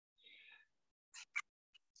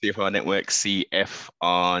CFR Network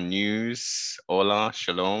CFR News. Hola,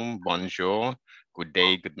 shalom, bonjour, good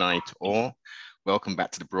day, good night, all. Welcome back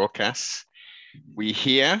to the broadcast. We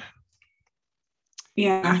here,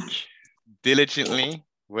 back diligently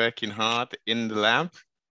working hard in the lab.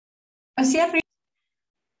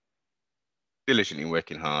 Diligently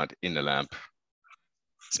working hard in the lab.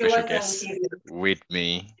 Special guest with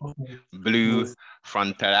me, Blue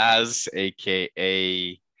Fronteras,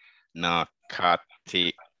 aka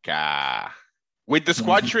Narcotica. With the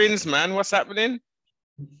squadrons, man, what's happening?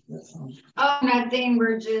 Oh, nothing.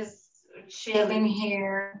 We're just chilling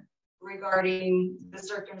here regarding the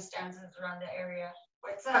circumstances around the area.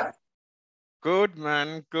 What's up? Good,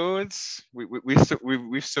 man. Good.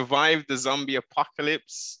 We've survived the zombie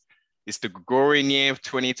apocalypse. It's the Gregorian year of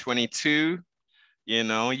 2022. You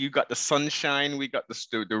know, you got the sunshine, we got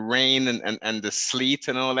the rain and the sleet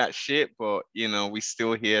and all that shit, but you know, we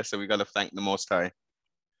still here, so we got to thank the Most High.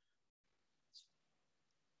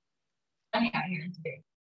 Sunny out here today.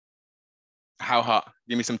 How hot?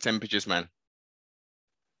 Give me some temperatures, man.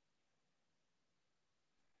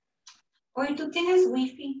 Oye, ¿tú tienes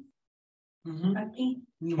wifi? Aquí.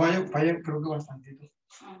 Vaya, creo que bastantito.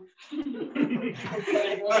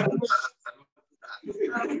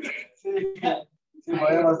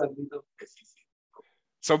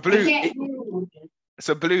 So Blue,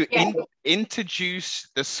 introduce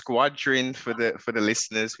the squadron for the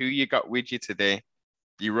listeners. Who you got with you today?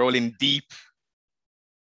 You rolling deep.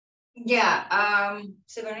 Yeah,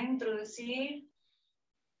 se van a introducir.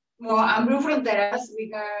 Well, I'm Blue Fronteras.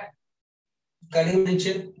 We got Karim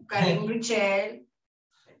Richel.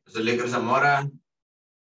 Soy Leker Zamora.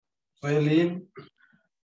 Soy Lynn.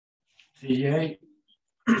 CJ.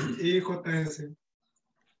 Y JS.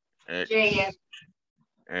 JS.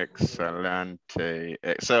 Excellente.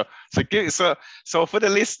 So for the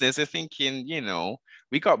listeners, they're thinking, you know,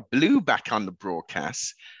 we got Blue back on the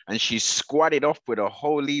broadcast, and she's squatted off with a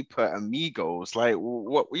whole heap of amigos. Like,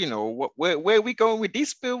 what, you know, where are we going with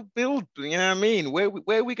this build? You know what I mean? Where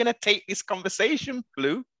are we gonna take this conversation,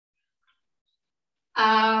 Blue?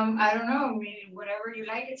 I don't know. I mean, whatever you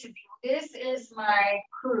like it to be. This is my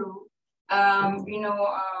crew. You know,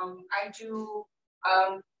 I do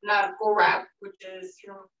narco rap, which is, you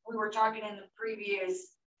know, we were talking in the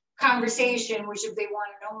previous conversation, which if they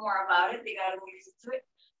want to know more about it, they got to listen to it.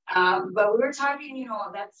 But we were talking, you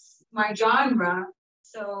know, that's my genre.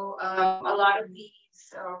 So a lot of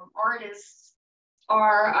these artists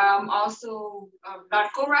are also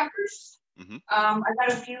narco rappers. Mm-hmm. I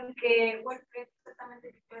got a few que, what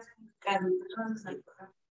exactamente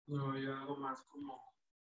No, yo hago más como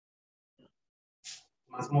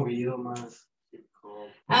más movido, más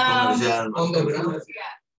yeah.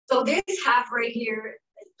 So this half right here,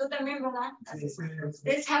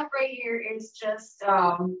 this half right here is just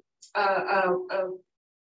how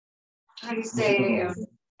do you say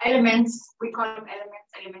elements? We call them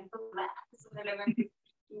elements.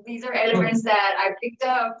 These are elements that I picked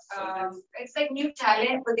up. It's like new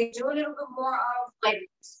talent, but they do a little bit more of like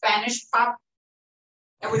Spanish pop.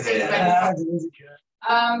 I would say Spanish pop.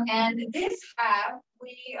 And this half,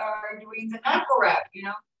 we are doing the narco rap, you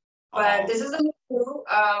know. But this is a new crew.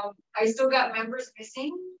 I still got members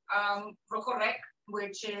missing. Rojo Rec,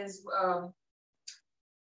 which is what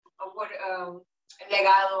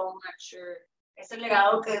legado, I'm not sure. Es el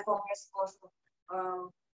legado que dejó mi esposo.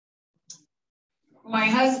 My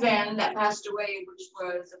husband that passed away, which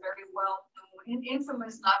was a very well-known,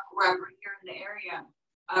 infamous narco rapper here in the area.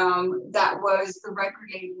 That was the record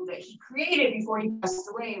label that he created before he passed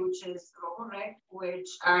away, which is Rojo Rec,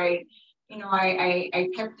 which I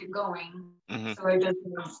kept it going. Mm-hmm. So it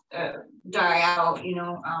doesn't die out, you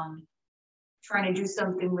know, trying to do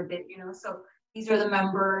something with it, you know. So these are the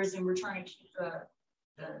members, and we're trying to keep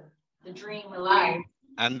the dream alive.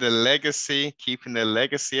 And the legacy, keeping the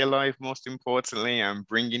legacy alive, most importantly, and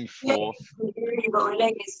bringing forth. There you go,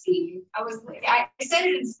 legacy. I said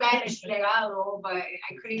it in Spanish, legado, but I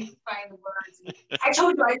couldn't find the words. I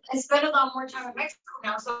told you, I spent a lot more time in Mexico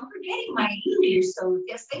now, so I'm forgetting my English. So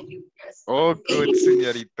yes, thank you. Yes. Oh, good,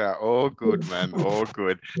 señorita. Oh, good, man. Oh,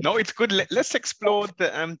 good. No, it's good. Let's explore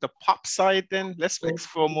the pop side then. Let's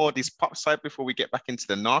explore more this pop side before we get back into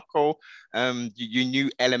the narco. You knew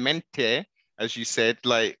Elemente. As you said,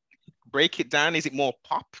 like, break it down. Is it more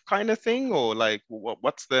pop kind of thing, or like what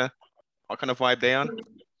kind of vibe they on?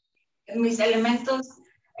 Mis elementos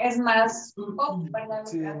es más pop.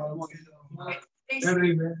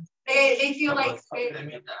 They feel like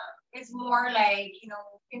it's more like, you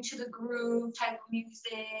know, into the groove type of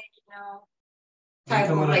music, you know,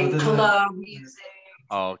 type of like club music.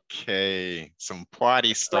 Okay, some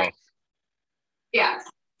party stuff. Right. Yeah.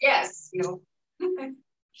 Yes, you know.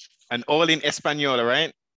 And all in Espanol,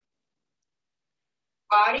 right?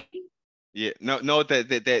 Body. Yeah. No.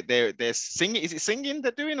 They're singing. Is it singing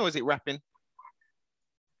they're doing, or is it rapping?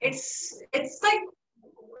 It's like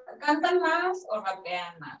cantan más o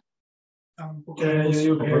rapean más.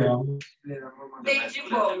 They do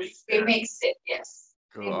both. They mix it, yes.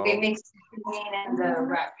 They mix the singing and the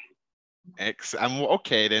rapping. And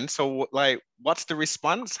okay then. So like, what's the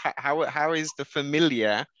response? How is the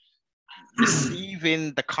familiar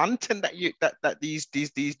receiving the content that these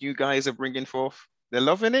new guys are bringing forth? They're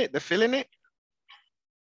loving it. They're feeling it.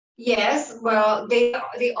 Yes, well, they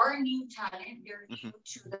are new talent. They're new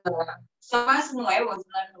to the son más nuevos,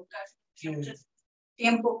 just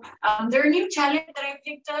tiempo. They're new talent that I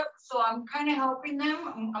picked up, so I'm kind of helping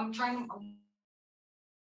them. I'm trying.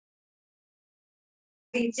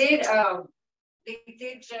 They did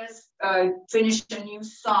just finish a new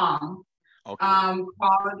song. Called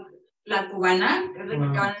La Cubana.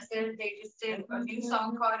 They just did a new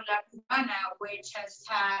song called La Cubana, which has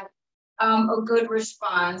had a good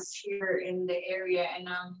response here in the area, and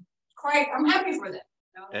I'm happy for them.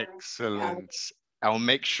 You know? Excellent. I'll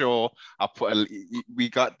make sure I'll put we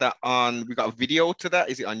got that on. We got a video to that.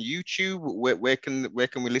 Is it on YouTube? Where can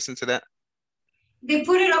we listen to that? They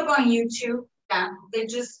put it up on YouTube. Yeah, they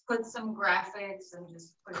just put some graphics and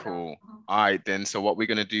just put cool. It up. All right, then. So what we're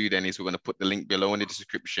gonna do then is we're gonna put the link below in the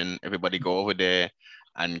description. Everybody go over there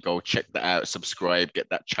and go check that out. Subscribe, get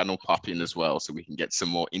that channel popping as well, so we can get some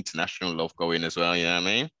more international love going as well. You know what I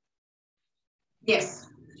mean? Yes.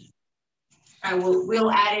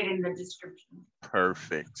 We'll add it in the description.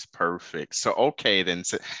 Perfect. So okay then.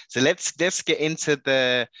 So let's get into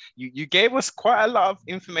the you gave us quite a lot of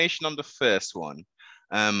information on the first one.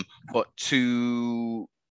 But to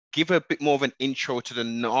give a bit more of an intro to the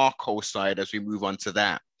narco side as we move on to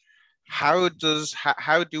that, how does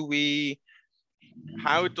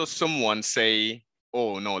someone say,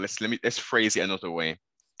 oh no, let's phrase it another way.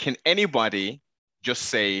 Can anybody just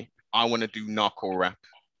say, I want to do narco rap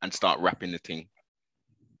and start rapping the thing?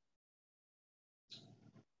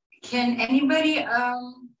 Can anybody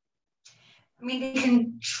I mean, they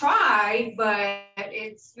can try, but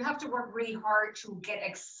you have to work really hard to get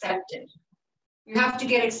accepted. You have to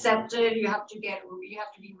get accepted. You have to be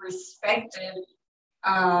respected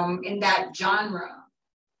in that genre.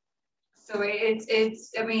 So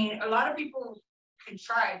it's. I mean, a lot of people can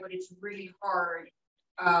try, but it's really hard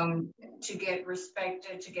to get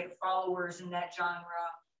respected, to get followers in that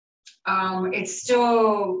genre. It's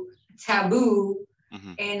still taboo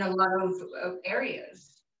in a lot of areas.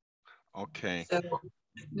 Okay. So,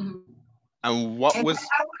 and what was?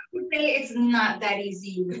 I would say it's not that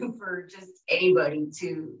easy for just anybody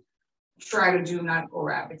to try to do narco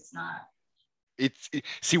rap. It's not.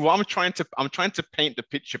 See what I'm trying to paint the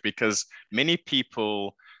picture, because many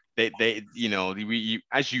people they you know,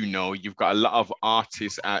 as you know, you've got a lot of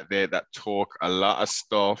artists out there that talk a lot of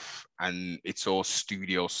stuff and it's all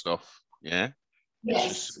studio stuff. Yeah.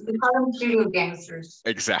 Yes, we call them studio gangsters.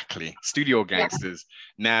 Exactly, studio gangsters.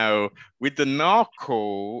 Yeah. Now, with the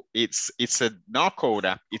narco, it's a narco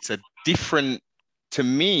rap. It's a different, to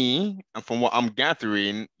me, and from what I'm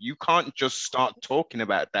gathering, you can't just start talking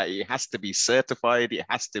about that. It has to be certified. It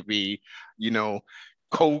has to be, you know,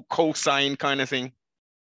 co-sign kind of thing.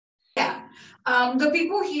 Yeah, the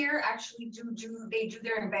people here actually do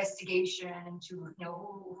their investigation into, you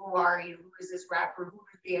know, who are you? Who is this rapper? Who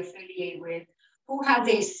do they affiliate with? Who have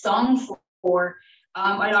they sung for?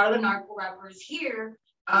 A lot of the narco rappers here,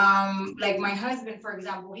 like my husband, for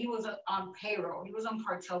example, he was on payroll. He was on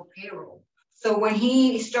cartel payroll. So when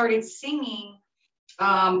he started singing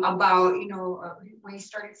about, you know, when he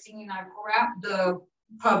started singing narco rap, the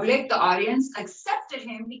public, the audience accepted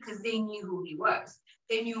him because they knew who he was.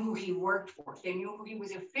 They knew who he worked for. They knew who he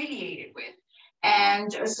was affiliated with.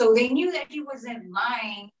 And so they knew that he wasn't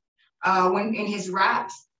lying when in his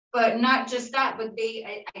raps. But not just that, but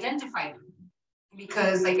they identified him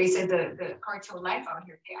because, like I said, the cartel life out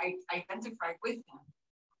here, they identified with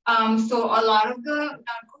him. So a lot of the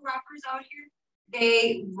narco rappers out here,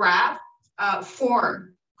 they rap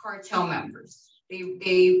for cartel members.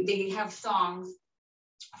 They have songs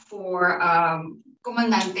for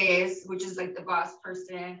comandantes, which is like the boss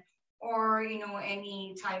person, or, you know,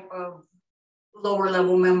 any type of lower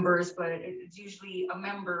level members, but it's usually a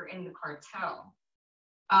member in the cartel.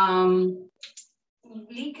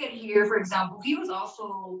 Liket here, for example, he was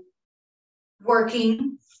also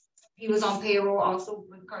working. He was on payroll also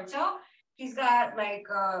with cartel. He's got like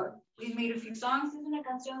he's made a few songs. Es una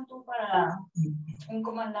canción tú para un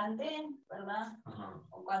comandante, ¿verdad?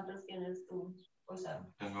 ¿O cuántos tienes tú?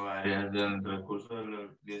 Tengo varias, en el transcurso de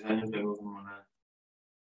los 10 años tengo como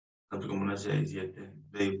unas 6, 7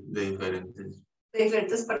 de diferentes. De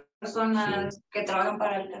diferentes personas sí. Que trabajan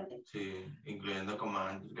para el cartel. Sí, incluyendo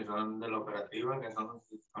comandantes que son de la operativa, que son los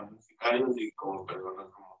sicarios y como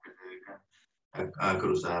personas como que se dedican a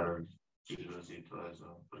cruzar kilos y todo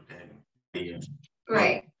eso. Porque,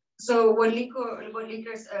 right. So what Lico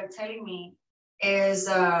is telling me is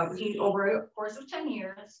he over a course of 10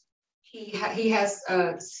 years, he has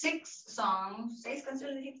 6 songs,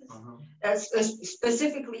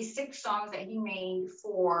 specifically 6 songs that he made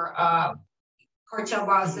for cartel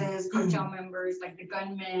bosses, cartel members, like the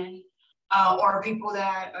gunmen, or people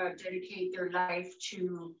that dedicate their life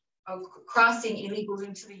to crossing illegals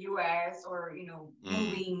into the U.S. or,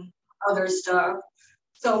 moving other stuff.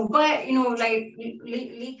 So, but, like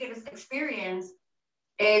Lico's experience,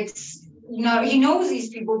 it's, he knows these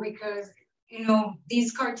people because,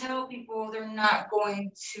 these cartel people, they're not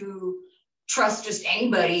going to trust just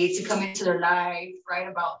anybody to come into their life, write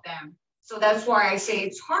about them. So that's why I say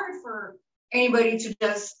it's hard for anybody to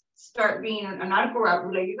just start being a narco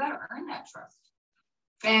rapper. Like, you gotta earn that trust.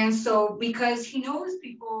 And so because he knows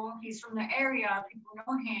people, he's from the area, people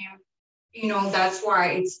know him, that's why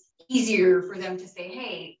it's easier for them to say,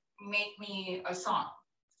 hey, make me a song.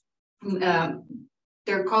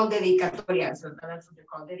 They're called dedicatorias, so that's what they're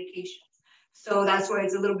called, dedications. So that's why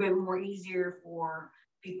it's a little bit more easier for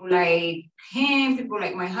people like him, people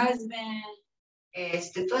like my husband.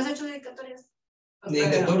 ¿Tú has hecho dedicatorias?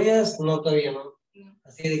 Dedicatorias, no, todavía no.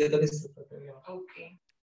 Así dedicatorias todavía no. Okay.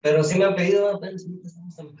 Pero sí me han pedido apenas,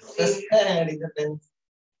 estamos en proceso. Ahorita apenas.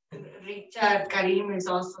 Richard Karim is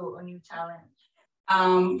also a new talent.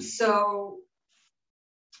 So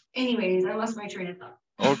anyways, I lost my train of thought.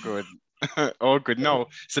 Oh, good. Oh, good. No.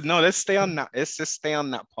 So no, let's stay on that. Let's just stay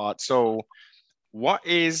on that part. So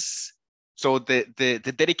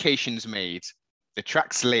the dedication's made, the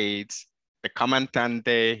track's laid, the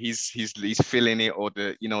comandante, he's feeling it, or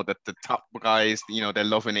the top guys, they're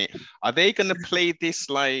loving it. Are they gonna play this,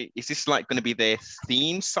 like, is this like gonna be their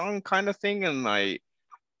theme song kind of thing? And like,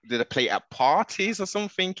 do they play at parties or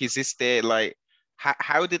something? Is this their, like,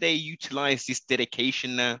 how do they utilize this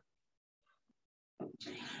dedication now?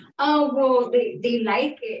 Well, they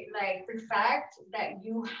like it, like the fact that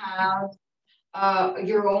you have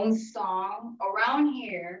your own song around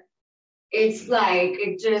here. It's like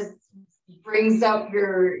it just brings up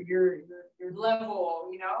your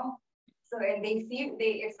level, So, and they see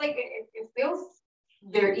it's like it fills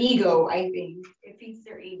their ego. I think it feeds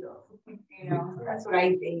their ego. That's what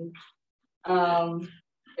I think. I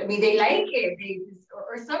mean, they like it. They just,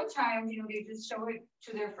 or sometimes, they just show it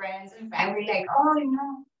to their friends and family, like, oh,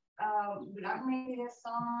 not maybe this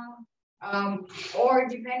song, or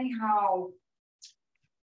depending how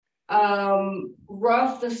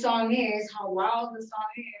rough the song is, how wild the song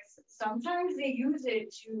is. Sometimes they use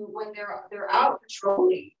it to when they're out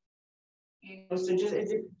patrolling. So just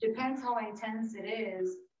it depends how intense it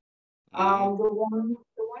is. The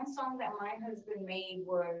one song that my husband made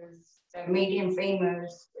that made him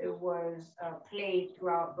famous. It was played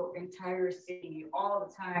throughout the entire city all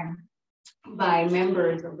the time by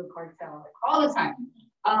members of the cartel, like all the time.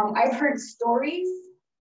 I've heard stories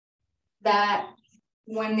that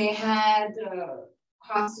when they had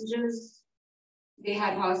hostages,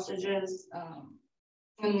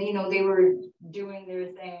 and they were doing their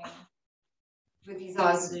thing with these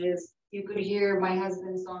hostages, you could hear my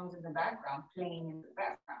husband's songs in the background, playing in the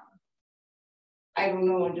background. I don't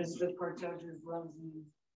know, just the cartel just loves these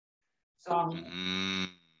songs.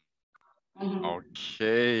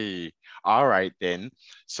 Okay. All right then.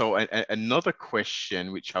 So another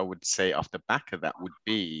question, which I would say off the back of that would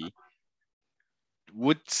be,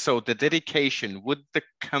 the dedication, would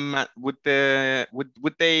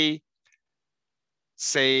they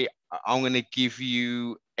say, I'm going to give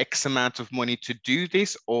you X amount of money to do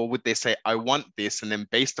this, or would they say, I want this, and then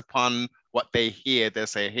based upon what they hear, they'll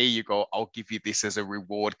say, here you go, I'll give you this as a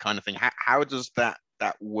reward, kind of thing? How does that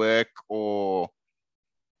work, or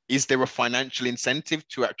is there a financial incentive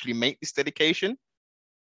to actually make this dedication?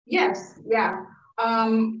 Yes, yeah.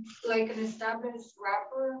 Like an established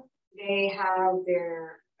rapper, they have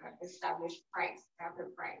their established price. They have their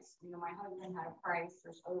price. My husband had a price.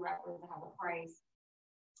 There's other rappers that have a price.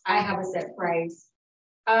 I have a set price.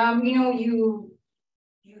 You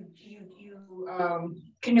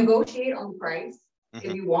can negotiate on the price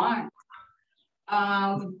if you want.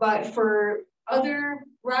 But for other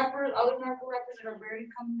narco rappers that are very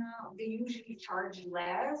coming out, they usually charge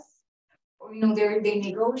less. Or they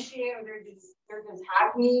negotiate, or they're just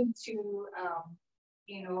happy to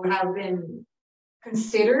have been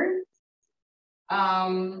considered.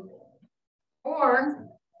 Or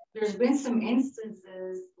there's been some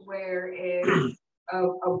instances where if a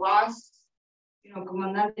boss,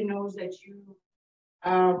 comandante knows that you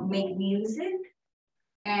make music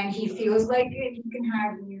and he feels like it, he can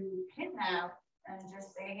have you kidnapped and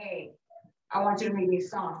just say, hey, I want you to make me a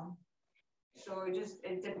song. So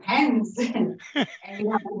it depends. And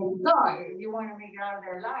you have to make a song. If you want to make it out of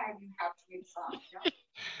their life, you have to make a song.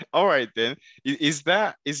 All right then. Is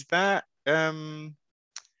that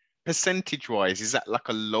percentage wise, is that like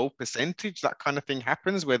a low percentage that kind of thing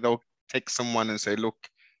happens where they'll take someone and say, look,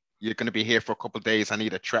 you're going to be here for a couple of days, I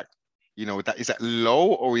need a track, is that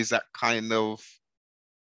low, or is that kind of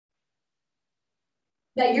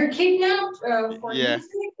that you're kidnapped for music?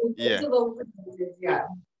 It's yeah. a low percentage, yeah.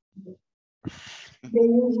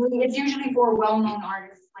 It's usually for well-known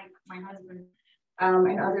artists like my husband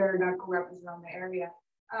and other narco rappers around the area.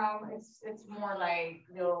 It's more like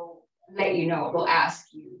they'll let you know, they'll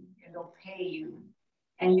ask you, and they'll pay you,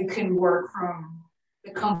 and you can work from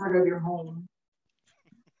the comfort of your home.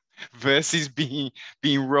 Versus being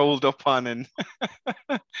rolled up on and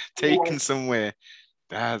taken somewhere.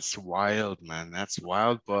 That's wild, man. That's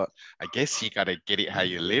wild. But I guess you gotta get it how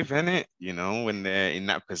you live, innit? When they're in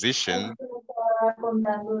that position.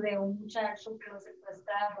 Contando de un muchacho que lo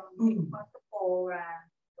secuestraron, cuánto cobran,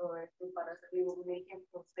 todo esto para salir de que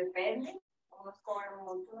pues depende, unos cobran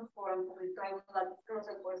mucho, unos cobran un poquito, hay unos datos que lo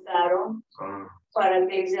secuestraron para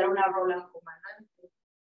que hiciera una rola al comandante.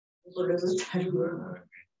 Por eso está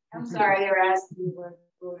I'm sorry, they were asking what's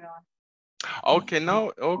going on. Okay,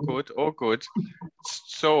 no, all good.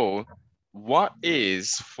 So, what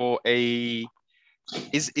is for a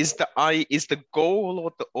is the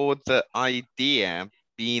goal or the idea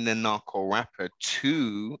being a narco rapper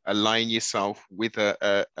to align yourself with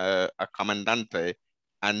a comandante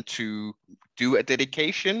and to do a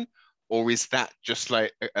dedication, or is that just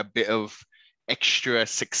like a bit of extra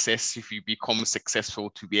success if you become successful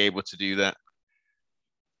to be able to do that?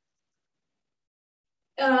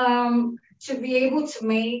 To be able to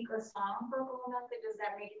make a song for Comandante, does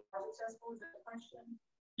that make it more successful? Is that the question?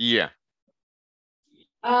 Yeah.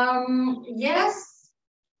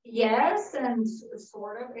 Yes, and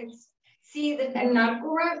sort of. The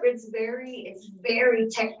narco rap, it's very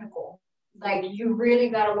technical. Like you really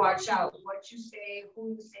gotta watch out what you say,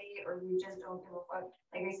 who you say, or you just don't give a fuck.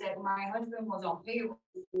 Like I said, my husband was on payroll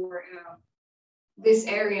for this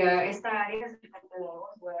area.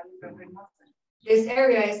 This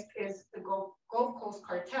area is the Gulf Coast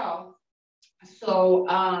Cartel. So,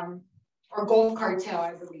 or Gulf Cartel,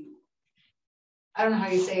 I believe. I don't know how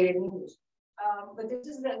you say it in English. But this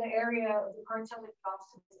is the area of the cartel that belongs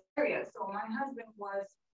to this area. So my husband was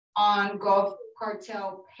on Gulf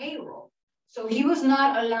Cartel payroll. So he was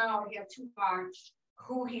not allowed, he had to watch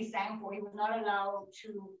who he sang for. He was not allowed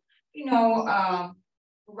to,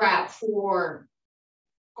 rap for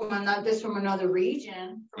comandantes from another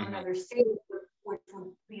region, from another state, which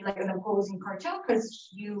would be like an opposing cartel, because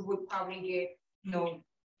you would probably get,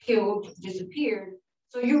 killed, disappeared.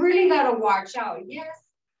 So you really gotta watch out. Yes,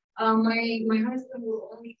 my husband will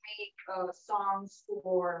only make songs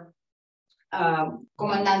for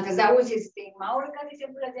comandantes. That was his thing. Mauro casi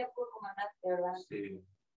siempre hacía por comandante, ¿verdad? Sí.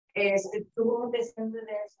 Tuvo un descenso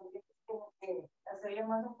de eso. Como que hacerle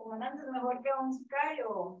más a un comandante es mejor que a un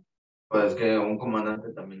sicario. Pues que un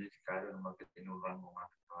comandante también es sicario, nomás que tiene un rango más.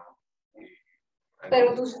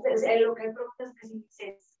 Pero tú, lo que preguntas es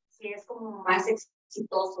que si es como más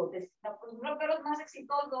exitoso, pero es más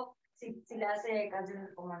exitoso si le hace canciones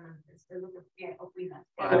de comandantes. Es lo que opinas.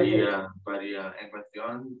 Varía. En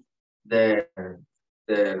cuestión de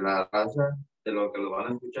la raza, de lo que lo van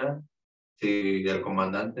a escuchar. Si el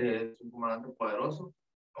comandante es un comandante poderoso,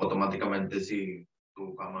 automáticamente sí,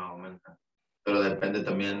 tu fama aumenta. Pero depende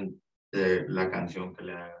también de la canción que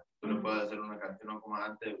le hagas. Tú le puedes hacer una canción a un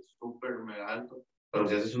comandante súper mega alto, pero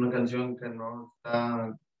si haces una canción que no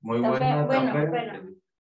está muy buena,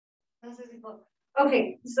 no sé si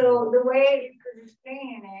okay, so the way you could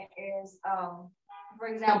explain it is, for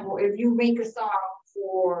example, if you make a song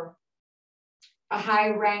for a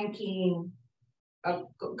high-ranking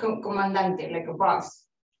comandante, like a boss.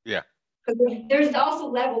 Yeah. There's also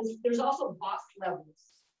levels. There's also boss levels.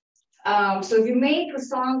 So if you make a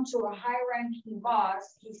song to a high-ranking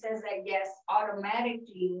boss, he says that yes,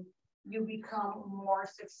 automatically you become more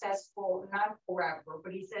successful, not a rapper,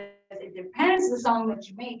 but he says it depends the song that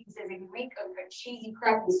you make. He says if you make a cheesy,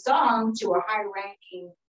 crappy song to a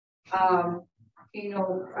high-ranking,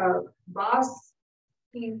 boss,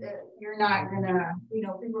 you're not gonna,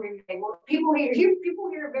 people are like, well, people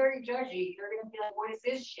here are very judgy. They're gonna be like, what is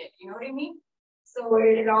this shit? You know what I mean? So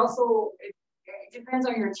it also it depends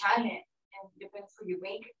on your talent and it depends who you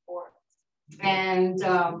make it for. And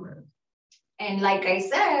like I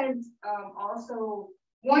said, also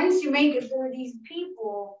once you make it for these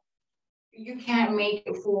people, you can't make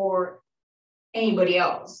it for anybody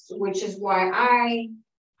else, which is why I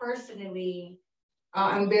personally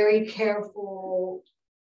I'm very careful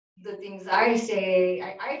the things I say.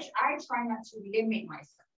 I try not to limit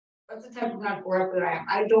myself. That's the type of not corrupt that I am.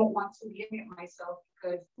 I don't want to limit myself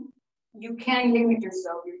because you can limit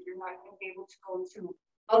yourself. You're not going to be able to go to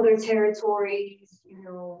other territories. You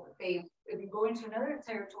know, if you go into another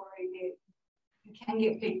territory, you can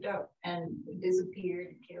get picked up and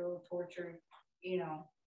disappeared, killed, tortured. You know,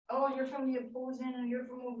 oh, you're from the opposing and you're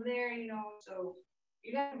from over there. You know, so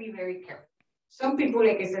you got to be very careful. Some people,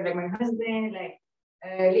 like I said, like my husband, like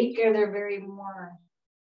Liker, they're very more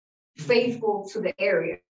faithful to the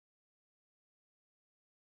area.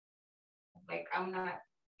 Like I'm not,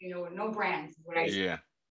 you know, no brands. What I say. Yeah.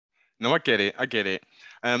 No, I get it. I get it.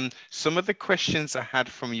 Some of the questions I had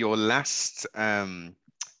from your last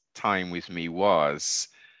time with me was,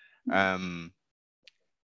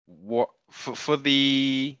 what for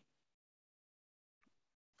the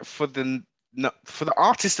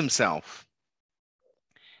artist himself,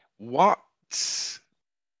 what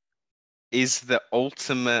is the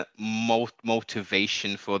ultimate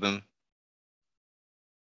motivation for them?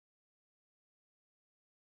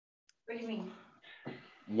 What do you mean?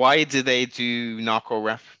 Why do they do narco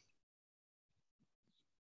rap?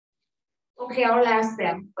 Okay, I'll ask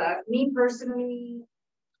them. But me personally,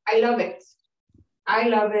 I love it. I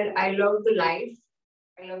love it. I love the life.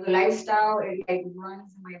 I love the lifestyle. It like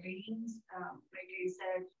runs in my veins. Like I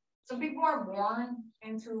said, some people are born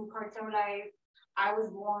into cartel life. I was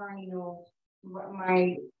born, you know,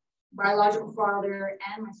 my biological father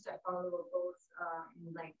and my stepfather were both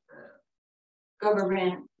in like the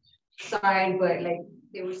government side, but like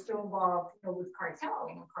they were still involved, you know, with cartel,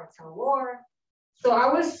 you know, cartel war. So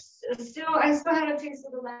I still had a taste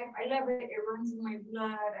of the life. I love it. It runs in my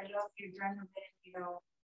blood. I love the adrenaline, you know.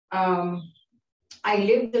 I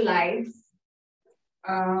live the life.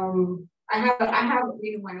 I have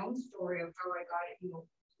you know, my own story of how I got it, you know,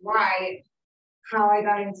 how I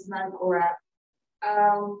got into narco rap.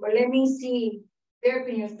 But let me see their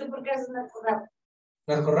opinions. ¿Tú por qué haces narco rap?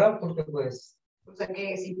 Narco rap porque pues. O sea,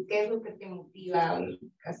 ¿qué es lo que te motiva a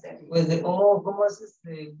hacerlo? Pues de cómo es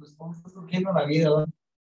pues cómo está surgiendo la vida, ¿no?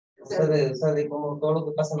 O sea, de cómo todo lo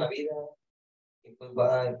que pasa en la vida. Y pues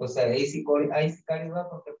va, pues ahí sicarios va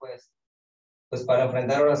porque pues para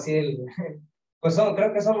enfrentar ahora sí pues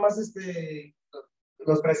creo que son más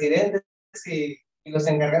los presidentes y los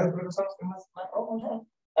encargados, creo que son los que más roban, ¿no?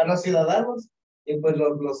 A los ciudadanos. Y pues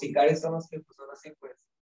los sicarios son los que pues ahora sí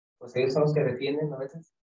pues ellos son los que defienden a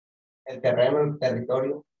veces el terreno, el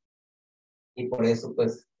territorio. Y por eso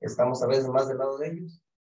pues estamos a veces más del lado de ellos.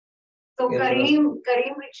 So Karim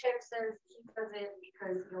Richard says he does it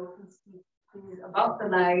because, you know, he's about the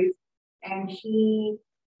life and he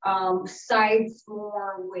sides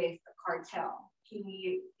more with the cartel.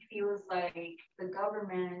 He feels like the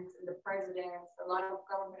government, the president, a lot of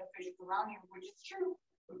government officials around him, which is true.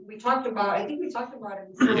 I think we talked about it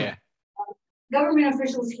before. Yeah. Government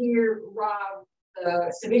officials here rob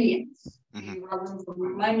the civilians. Mm-hmm. They rob them for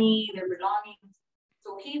money, their belongings.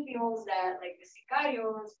 So he feels that like the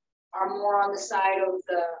sicarios are more on the side of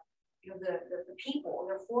the people.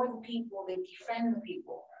 They're for the people. They defend the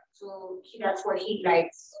people. So that's why he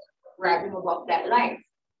likes rapping about that life.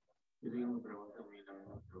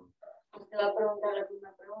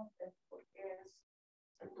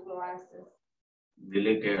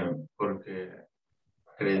 Dile que porque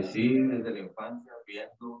crecí desde la infancia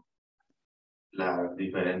viendo las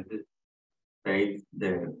diferentes faiths de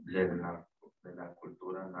la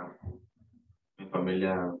cultura narco. Mi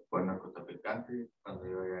familia fue narcotraficante cuando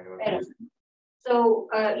yo ya iba a crecer. So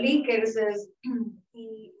Liker says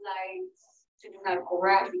he likes to do narco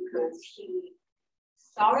rap because he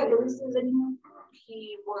saw it.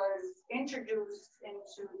 He was introduced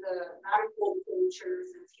into the narco culture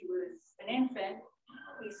since he was an infant.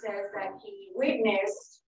 He says that he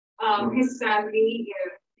witnessed his family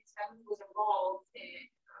was involved in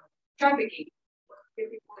trafficking. They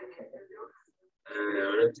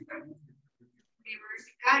were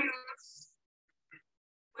sicarios,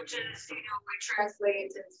 which is, you know, we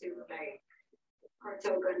translate into like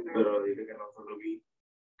cartel gunmen. Pero dije que no solo vi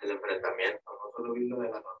el enfrentamiento, no solo vi lo de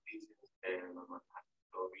las noticias,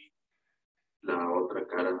 no vi la otra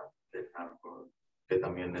cara del narco, que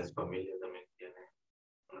también es familia, también tiene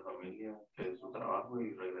una familia que es su trabajo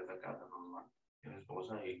y regresa a casa normal, tiene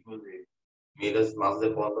esposa, hijos, y miras más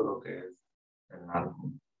de fondo lo que es el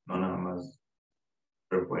narco, no nada más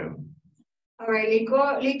Pero fue. All right,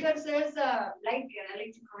 Liker says, Liker, I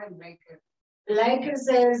like to call him Liker. Liker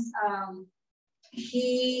says,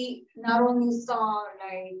 he not only saw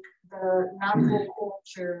like the narco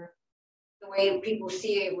culture, the way people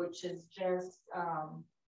see it, which is just, on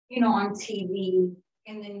TV,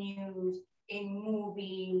 in the news, in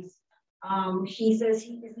movies. He says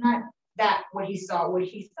he is not that what he saw. What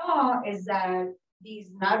he saw is that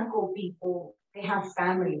these narco people, they have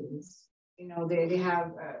families, they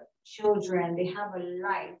have children, they have a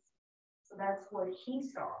life. So that's what he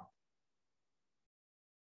saw.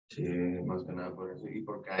 Sí, más que nada por eso. Y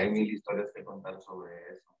porque hay mil historias que contar sobre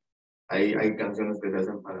eso. Hay canciones que se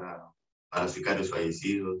hacen para sicarios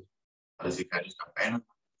fallecidos, para sicarios que apenas,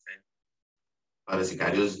 para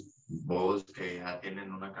sicarios bobos que ya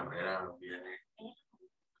tienen una carrera bien.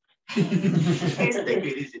 And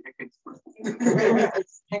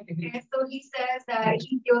so he says that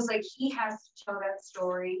he feels like he has to tell that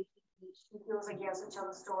story. He feels like he has to tell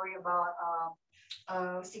a story about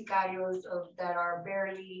sicarios that are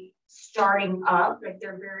barely starting up, like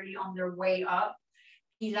they're barely on their way up.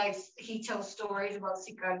 He tells stories about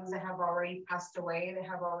sicarios that have already passed away, that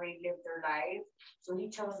have already lived their life. So he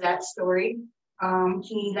tells that story.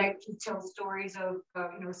 He tells stories of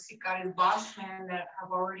sicarios boss men that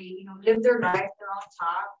have already lived their life, they're on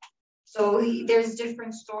top. So there's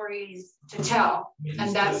different stories to tell,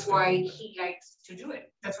 and that's why he likes to do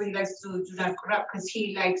it. That's why he likes to do that corrupt, because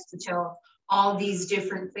he likes to tell all these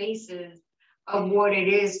different faces of what it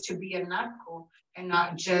is to be a narco, and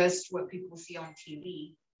not just what people see on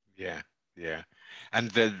TV. Yeah, yeah.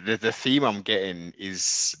 And the theme I'm getting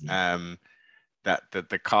is that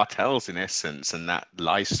the cartels, in essence, and that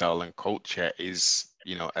lifestyle and culture is,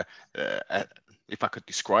 if I could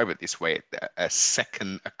describe it this way, a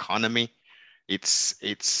second economy. It's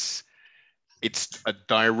a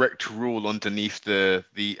direct rule underneath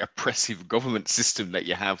the oppressive government system that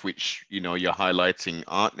you have, which you're highlighting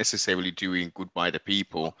aren't necessarily doing good by the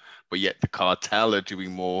people, but yet the cartel are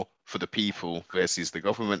doing more for the people versus the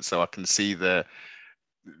government. So I can see the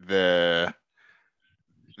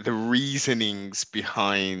reasonings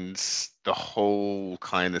behind the whole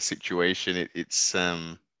kind of situation.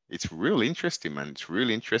 It's real interesting, man. It's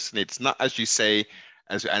really interesting. It's not, as you say,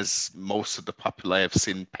 as most of the popular I've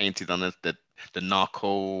seen painted on it, the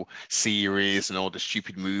narco series and all the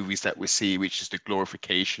stupid movies that we see, which is the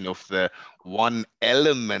glorification of the one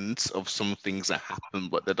element of some things that happen,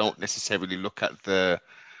 but they don't necessarily look at the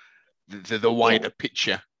wider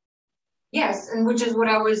picture. Yes, and which is what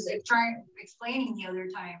I was explaining the other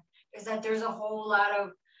time, is that there's a whole lot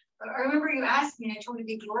of, I remember you asked me and I told you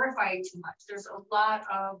they glorify it too much. There's a lot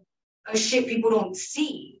of shit people don't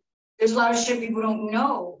see. There's a lot of shit people don't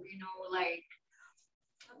know, like,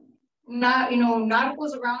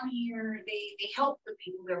 narcos around here, they help the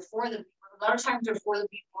people, they're for the people. A lot of times they're for the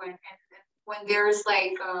people, and when there's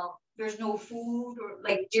like, there's no food, or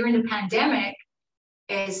like during the pandemic,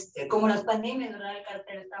 como las pandemias, ¿verdad? El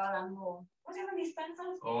cartel estaba dando, ¿cómo se llaman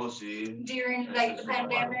despensas? Oh, sí. During like the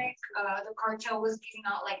pandemic, the cartel was giving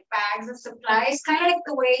out like bags of supplies, kind of like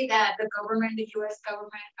the way that the government, the U.S.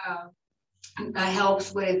 government,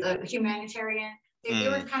 helps with humanitarian. They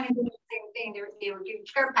were kind of doing the same thing. They were giving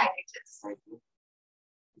care packages.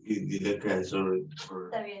 Y dile que eso,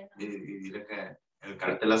 y dile que el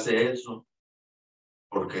cartel hace eso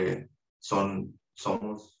porque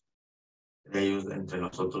somos ellos entre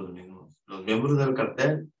nosotros mismos. Los miembros del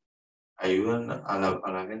cartel ayudan a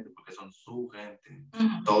la gente porque son su gente.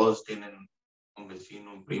 Todos tienen un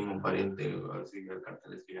vecino, un primo, un pariente, así el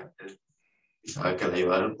cartel es gigante. Y sabe que al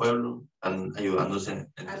ayudar al pueblo están ayudándose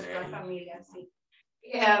entre ellos. Familia, sí.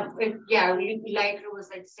 Like it was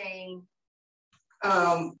like saying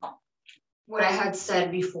what I had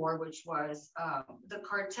said before, which was the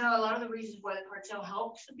cartel, a lot of the reasons why the cartel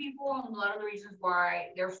helps the people and a lot of the reasons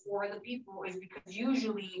why they're for the people is because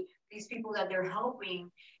usually these people that they're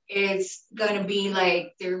helping is going to be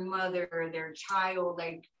like their mother, their child,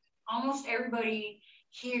 like almost everybody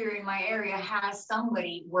here in my area has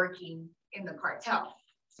somebody working in the cartel.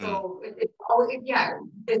 So it's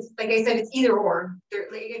like I said, it's either or.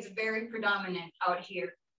 It's very predominant out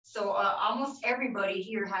here. So almost everybody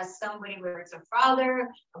here has somebody, whether it's a father,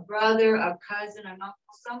 a brother, a cousin, an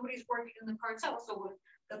uncle, somebody's working in the cartel. So when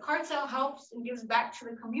the cartel helps and gives back to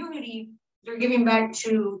the community, they're giving back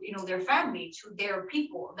to their family, to their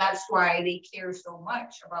people. That's why they care so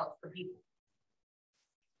much about the people.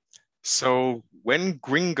 So when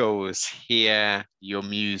gringos hear your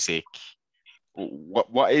music,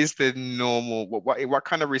 what is the normal, what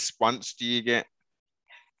kind of response do you get?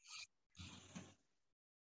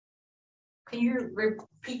 Can you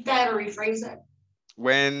repeat that or rephrase that?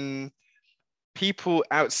 when people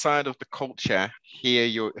outside of the culture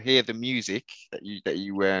hear the music that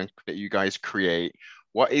you guys create,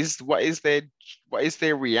 what is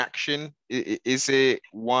their reaction? Is it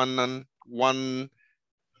one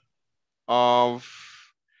of,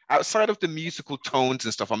 outside of the musical tones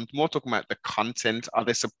and stuff, I'm more talking about the content. Are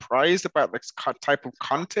they surprised about this type of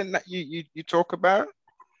content that you talk about?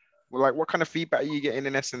 Well, like, what kind of feedback are you getting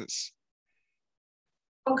in essence?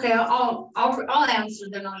 Okay, I'll answer,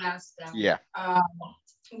 then I'll ask them. Yeah.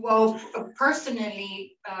 Well,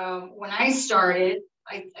 personally, when I started,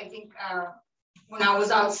 I think when I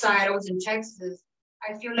was outside, I was in Texas.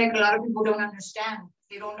 I feel like a lot of people don't understand.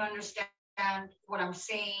 They don't understand what I'm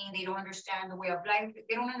saying. They don't understand the way of life.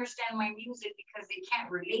 They don't understand my music because they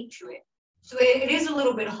can't relate to it. So it is a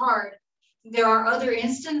little bit hard. There are other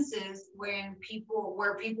instances where people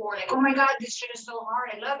are like, oh my God, this shit is so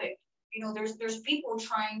hard. I love it. You know, there's people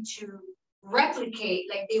trying to replicate,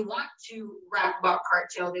 like they want to rap about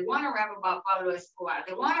cartel. They want to rap about Pablo Escobar.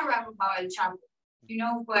 They want to rap about El Chapo, you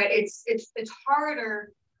know, but it's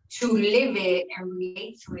harder to live it and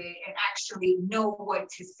relate to it and actually know what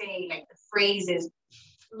to say, like the phrases,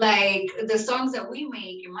 like the songs that we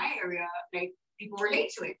make in my area, like people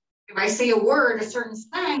relate to it. If I say a word, a certain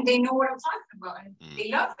slang, they know what I'm talking about and they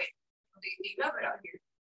love it. They love it out here.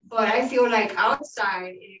 But I feel like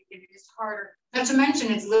outside, it is harder. Not to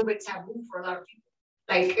mention, it's a little bit taboo for a lot of people.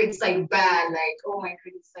 Like, it's like bad, like, oh my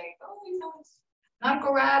goodness, like, oh, you know, it's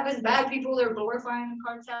narco rap, it's bad people, they're glorifying the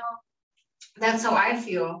cartel. That's how I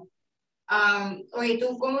feel. Oye,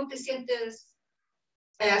 ¿tú cómo te sientes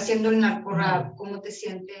haciendo el narco rap? ¿Cómo te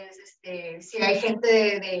sientes, si hay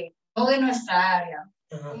gente no de nuestra área?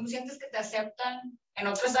 ¿Cómo sientes que te aceptan en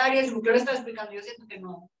otras áreas? Lo que yo le estaba explicando, yo siento que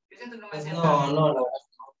no. Yo siento que no me aceptan. No, la verdad.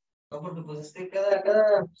 No, porque pues es que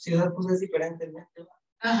cada ciudad pues es diferente, ¿no?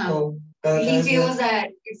 So, he feels that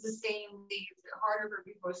it's the same thing. It's harder for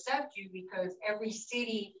people to accept you because every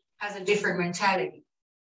city has a different mentality.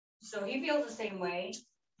 So he feels the same way.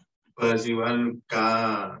 Pues igual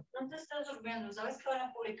cada... No te estás durmiendo. ¿Sabes que van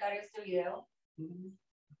a publicar este video?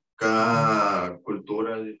 Cada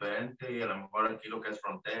cultura es diferente y a lo mejor aquí lo que es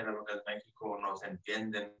frontera, lo que es México, no se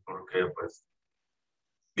entienden porque pues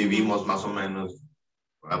vivimos más o menos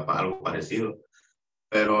algo parecido.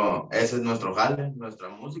 Pero ese es nuestro jale, nuestra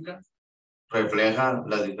música refleja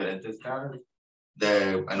las diferentes caras.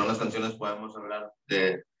 En unas canciones podemos hablar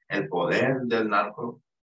de el poder del narco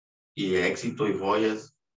y éxito y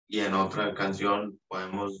joyas, y en otra canción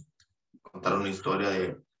podemos contar una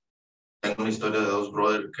historia tengo una historia de dos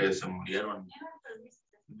brothers que se murieron.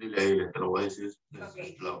 Dile, te lo voy a decir.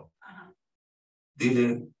 Okay.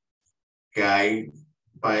 Dile que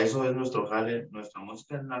para eso es nuestro jale, nuestra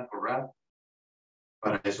música es narco rap.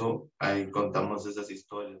 Para eso ahí contamos esas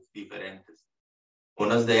historias diferentes.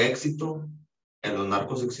 Unas de éxito, en los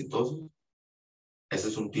narcos exitosos. Ese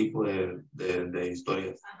es un tipo de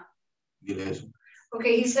historias. Dile eso.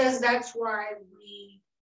 Okay, he says that's why we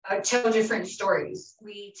tell different stories.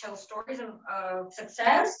 We tell stories of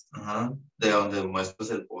success. De donde muestras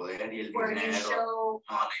el poder y el dinero,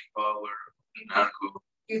 money, power, narco.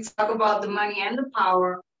 You talk about the money and the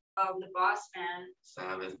power of the boss man.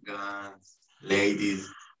 Sabes, guns, ladies,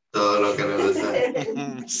 todo lo que me gusta.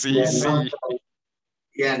 Sí, sí.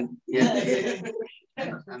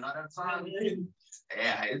 Another song.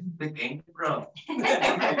 Yeah, it's pequeño, bro.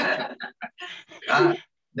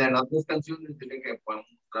 De otras canciones dile que podemos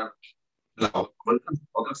mostrar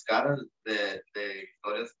otras caras de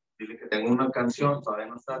historias. Dile que tengo una canción, todavía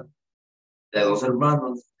no está, de dos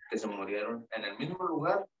hermanos que se murieron en el mismo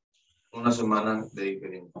lugar una semana de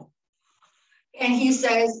diferencia. And he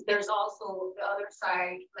says there's also the other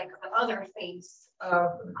side, like the other face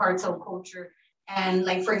of cartel culture. And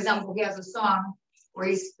like, for example, he has a song where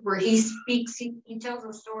he speaks, he tells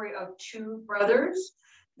a story of two brothers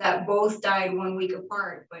that both died 1 week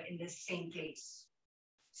apart, but in the same place.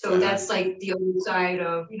 So that's like the other side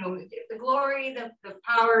of, you know, the glory, the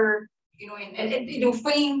power, you know, and you know,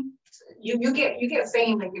 fame. You get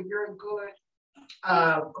fame, like if you're a good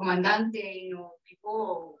comandante, you know,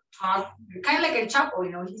 people talk kind of like El Chapo,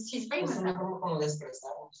 you know, he's famous. Y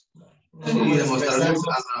demostrarles a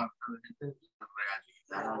la gente la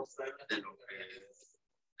realidad de lo que es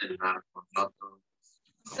el narco, no todo.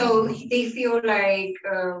 So they feel like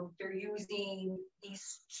they're using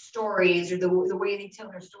these stories, or the way they tell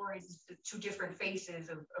their stories is the two different faces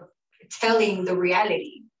of telling the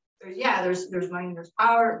reality. There's money, there's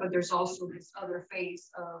power, but there's also this other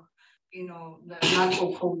face of, you know, the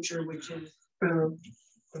narco culture, which is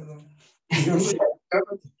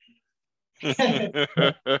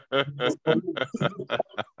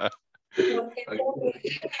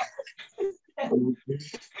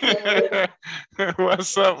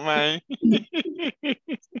What's up, man?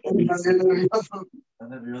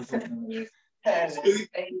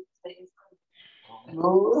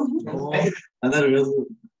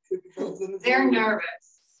 They're nervous.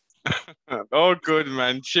 Oh, good,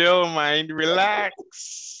 man. Chill, man.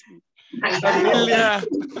 Relax. Familia.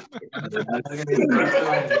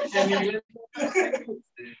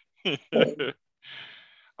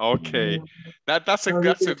 Okay, that's a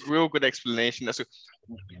real good explanation.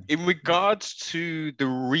 In regards to the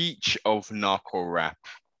reach of narco rap,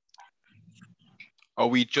 are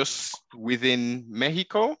we just within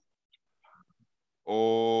Mexico,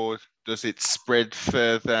 or does it spread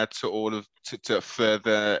further to all of to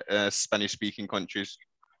further Spanish-speaking countries?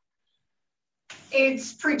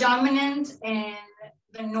 It's predominant in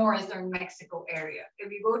the northern Mexico area.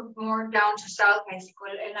 If you go more down to South Mexico,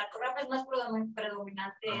 el narco rap es más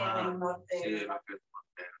predominante en el norte.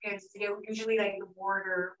 It's usually like the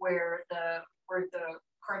border where the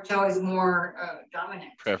cartel is more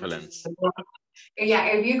dominant. Prevalent. Yeah,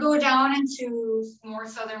 if you go down into more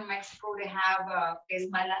southern Mexico, they have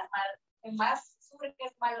en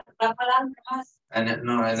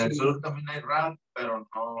el sur también hay rap, pero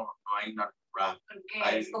no hay narco rap.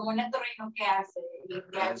 Okay, es como un torreño que hace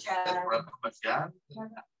rap comercial.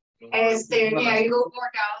 Yeah, you go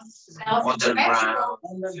more down south to Mexico.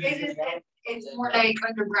 It's more like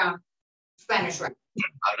underground Spanish rap.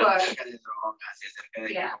 But,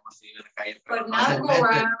 yeah. But narco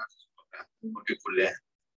rap. Porque culea.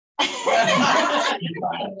 Saying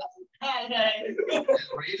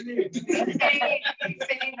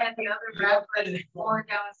that the other rappers more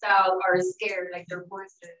down south are scared, like their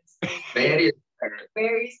voices. Very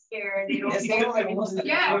scared. They don't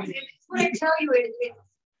yeah, it's what I tell you.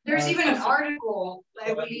 There's even an article that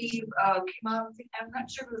I believe came out. I'm not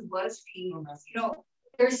sure if it was BuzzFeed.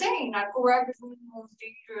 They're saying narco rap is one of the most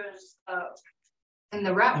dangerous in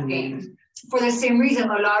the rap game. For the same reason,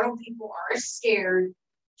 a lot of people are scared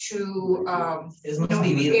to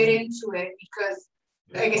get into it because,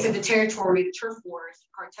 like I said, the territory, the turf wars,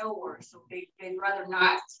 cartel wars. So they'd rather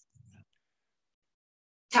not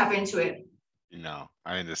tap into it. No,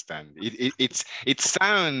 I understand. It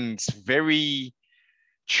sounds very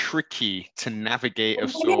tricky to navigate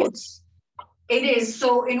of sorts. It is.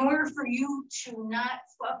 So in order for you to not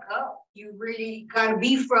fuck up, you really gotta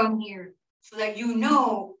be from here so that you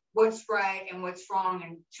know what's right and what's wrong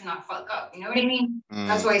and to not fuck up. You know what I mean?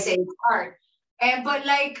 That's why I say it's hard. But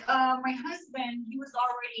like my husband, he was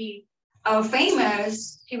already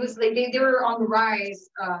famous. He was like they were on the rise.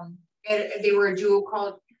 They were a duo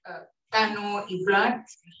called Tano y Blunt,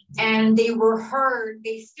 and they were heard.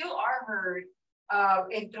 They still are heard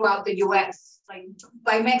throughout the U.S. like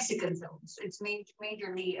by Mexicans. Though. So it's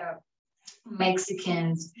majorly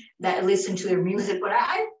Mexicans that listen to their music. But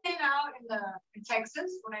I've been out in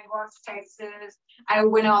Texas. When I go out to Texas, I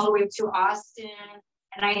went all the way to Austin,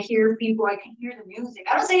 and I hear people. I can hear the music.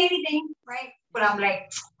 I don't say anything, right? But I'm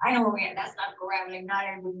like, I know, man, that's not correct. Like, not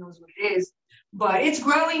everybody knows what it is, but it's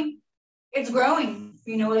growing. It's growing.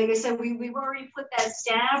 Like I said, we've already put that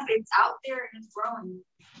stamp. It's out there and it's growing.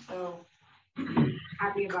 So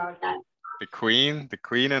happy about that. The queen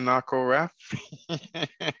of narco rap.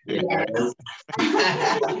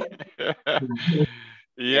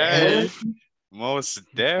 Yeah, most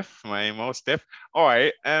deaf, man, most deaf. All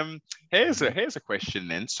right. Here's a question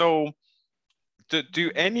then. So,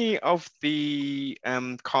 do any of the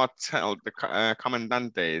cartel, the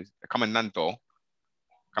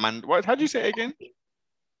how do you say it again?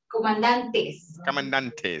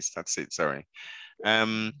 Comandantes. That's it. Sorry.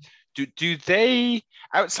 Do they,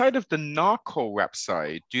 outside of the narco rap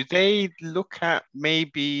side, do they look at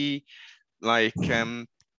maybe like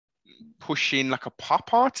pushing like a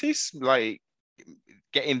pop artist, like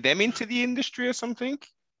getting them into the industry or something?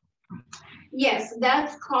 Yes,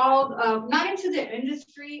 that's called not into the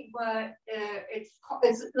industry, but it's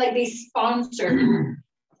like they sponsor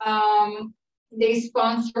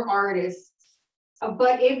artists.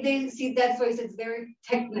 But if they see, that's why it's very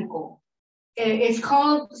technical. It's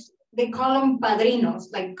called. They call them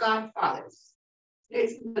padrinos, like godfathers.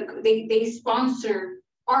 They sponsor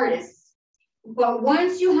artists. But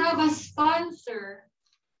once you have a sponsor,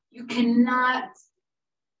 you cannot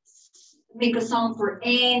make a song for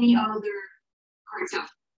any other cartel.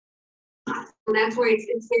 So that's why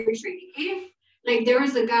it's very tricky. If, like, there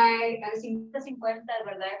was a guy, 50-50,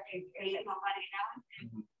 ¿verdad? El mamá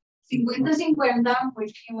 50-50,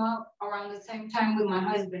 which came up around the same time with my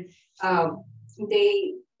husband.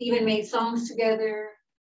 They even made songs together.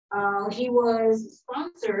 He was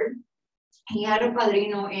sponsored he had a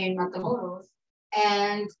padrino in Matamoros,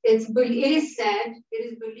 and it is said, it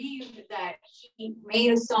is believed that he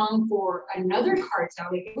made a song for another cartel.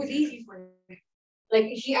 Like it was easy for him. Like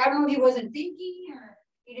I don't know if he wasn't thinking or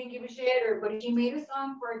he didn't give a shit, but he made a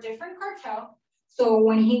song for a different cartel. So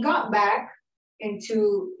when he got back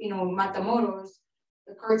into Matamoros,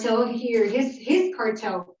 the cartel here, his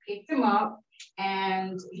cartel picked him up,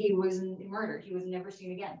 and he was murdered. He was never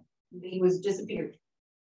seen again. He was disappeared.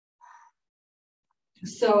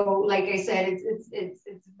 So, like I said,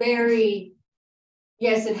 it's very,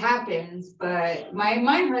 yes, it happens. But my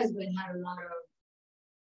husband had a lot of,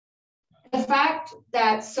 the fact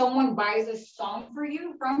that someone buys a song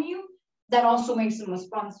from you, that also makes them a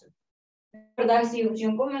sponsor. ¿Verdad? Si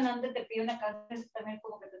un comandante te pide una canción, también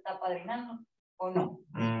como que te está padrinando, ¿o no?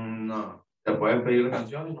 No, te pueden pedir la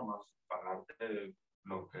canción y nomás pagarte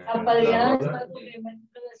lo que... Apadrinado es algo que me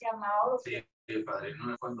decía Mao. Sí, el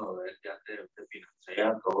padrino es cuando él ya te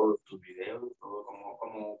financia todos tus videos, todo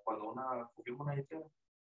como cuando subimos una edición.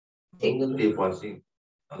 Sí. Y pues sí.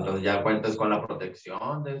 Entonces ya cuentas con la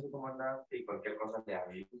protección de ese comandante y cualquier cosa te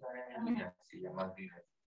avisa y así ya más dinero.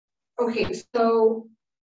 Okay, so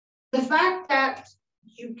the fact that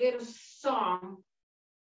you get a song,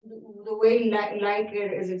 the way like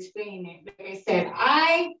it is explaining it, like I said,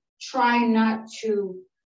 I try not to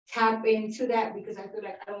tap into that because I feel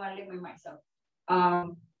like I don't want to limit myself.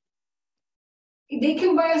 They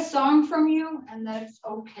can buy a song from you and that's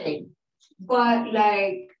okay. But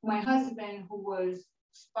like my husband, who was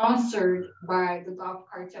sponsored by the Gulf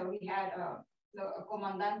Cartel, he had a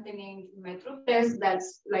comandante named Metro Tres,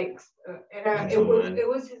 that's like, it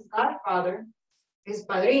was his godfather, his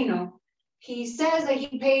padrino. He says that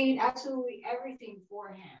he paid absolutely everything for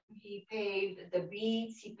him. He paid the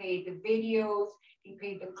beats, he paid the videos, he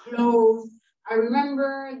paid the clothes. I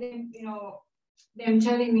remember them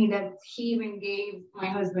telling me that he even gave my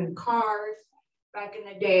husband cars back in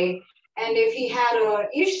the day. And if he had an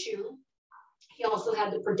issue, he also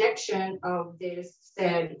had the protection of this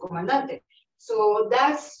said comandante. So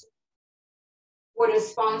that's what a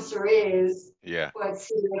sponsor is. Yeah. But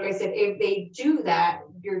see, like I said, if they do that,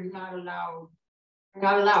 you're not allowed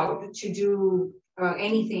to do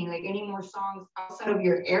anything, like any more songs outside of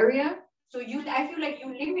your area. So I feel like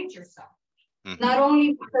you limit yourself. Mm-hmm. Not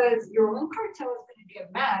only because your own cartel is going to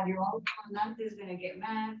get mad, your own comandante is going to get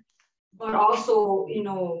mad, but also,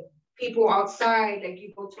 people outside, like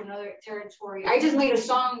you go to another territory. I just made a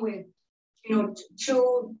song with,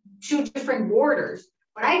 two different borders,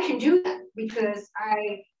 but I can do that because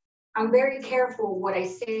I'm very careful what I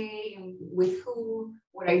say and with who,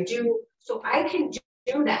 what I do. So I can do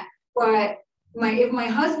that. But if my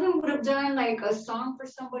husband would have done like a song for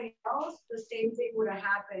somebody else, the same thing would have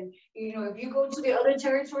happened. If you go to the other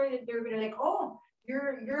territory, they're gonna like, oh,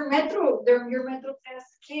 you're Metro, your Metro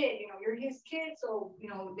Tres kid, you're his kid. So,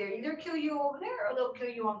 they'll either kill you over there or they'll kill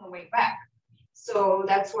you on the way back. So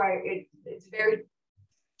that's why it's very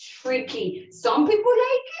tricky. Some people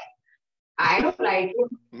like it. I don't like it.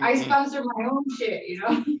 I sponsor my own shit,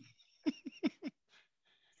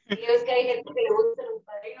 Y es que hay gente que le gustan los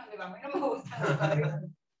padrinos, digo, a mí no me gustan los padrinos.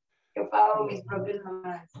 Yo pago mis propios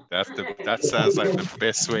mamadas. That sounds like the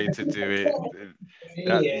best way to do it.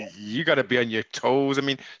 You got to be on your toes. I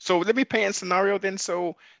mean, so let me paint a scenario then.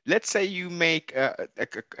 So let's say you make a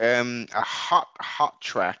hot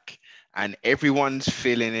track and everyone's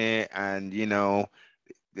feeling it, and the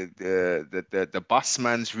boss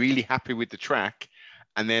man's really happy with the track,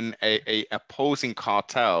 and then a opposing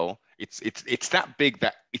cartel, it's that big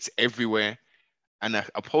that it's everywhere, and an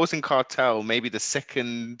opposing cartel, maybe the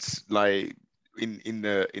second, like in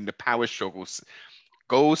the power struggles,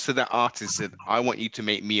 goes to the artist and said, I want you to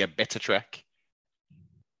make me a better track.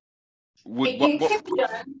 You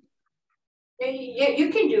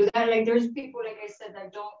can do that. Like there's people, like I said,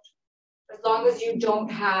 that don't, as long as you don't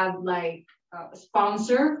have like a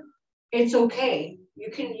sponsor, it's okay. You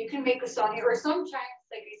can make a song, or sometimes,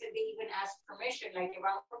 like I said, they even ask permission. Like if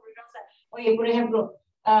I'm oye, por ejemplo,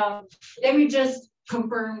 let me just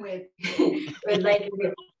confirm with like,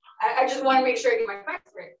 I just want to make sure I get my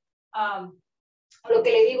facts right. Lo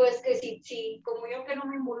que le digo es que si como yo que no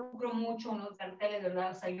me involucro mucho en los carteles,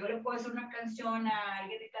 ¿verdad? O sea, yo le puedo hacer una canción a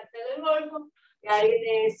alguien de Cartel del Golfo y a alguien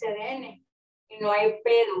de CDN. Y no hay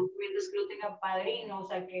pedo, mientras que lo tenga padrino, o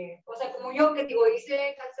sea, como yo que digo,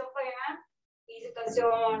 hice canción para allá, hice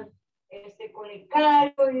canción con el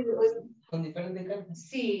Caro, con diferentes cartas.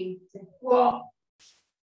 Sí. Wow.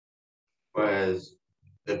 Pues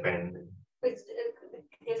depende. Pues,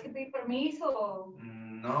 ¿tienes que pedir permiso?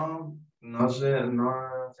 No sé,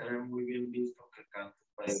 no será muy bien visto que cantes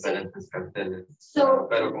diferentes carteles. So,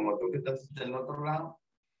 Pero como tú que estás del otro lado.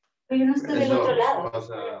 Pero yo no estoy del otro lado. O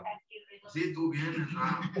sea, sí, tú vienes,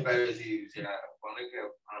 pero si pone que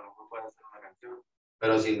a lo mejor puedes hacer una canción,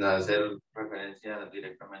 pero sin hacer referencia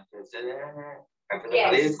directamente a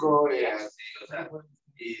Jalisco y así, o sea,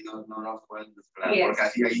 y no nos pueden mezclar, porque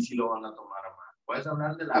así ahí sí lo van a tomar a mal. Puedes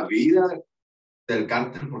hablar de la vida del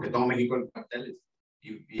cártel, porque todo México es carteles,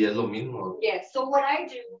 y es lo mismo. Yeah, so what I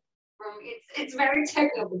do, it's very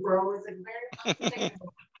technical, bro, it's like very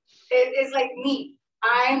technical. It's like me.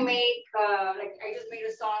 I make, like, I just made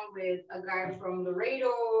a song with a guy from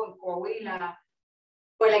Laredo, Coahuila.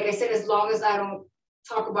 But like I said, as long as I don't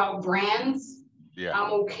talk about brands, yeah,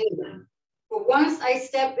 I'm okay. But once I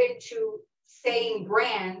step into saying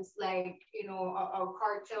brands, like, you know, a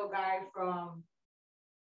cartel guy from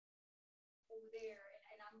over there,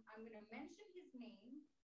 and I'm going to mention his name.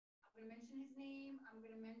 I'm going to mention his name. I'm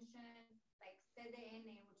going to mention like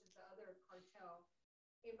CDN, which is the other cartel.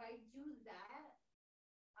 If I do that,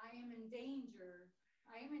 I am in danger.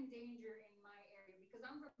 I am in danger in my area because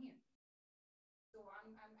I'm from here. So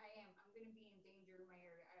I'm going to be in danger in my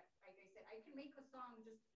area. Like I said, I can make a song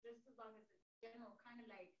just as long as it's general, kind of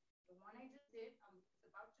like the one I just did. I'm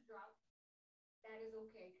about to drop. That is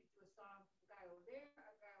okay. I could do a song, a guy over there,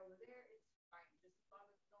 a guy over there. It's fine, just as long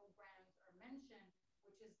as no brands are mentioned,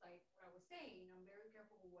 which is like what I was saying. I'm very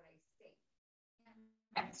careful with what I say.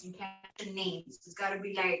 You can't mention names. It's got to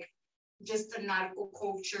be like just a nautical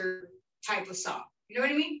culture type of song. You know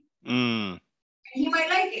what I mean? mm. And he might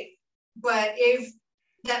like it. But if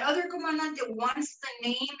that other comandante wants the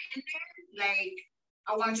name in there, like,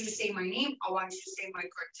 I want you to say my name, I want you to say my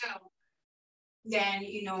cartel, then,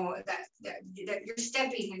 you know, that you're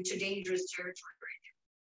stepping into dangerous territory right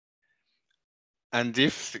now. And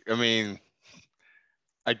if, I mean,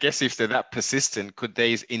 I guess if they're that persistent, could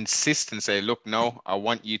they insist and say, look, no, I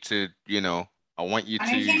want you to, you know, I want you to. I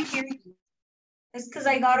can't hear you. It's because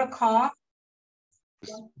I got a call.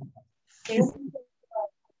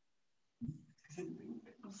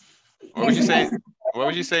 What was you saying? What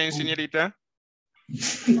was you saying, señorita?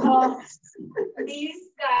 These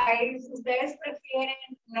guys, ustedes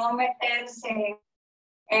prefieren no meterse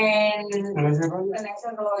en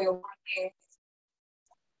ese rollo porque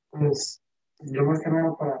pues yo más que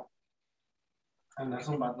nada para andar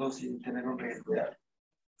zumbando sin tener un riesgo.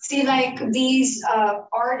 See, like these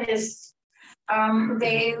artists,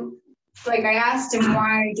 they, like I asked him,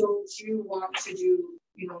 why don't you want to do,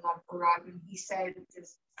 you know, narco rap? And he said,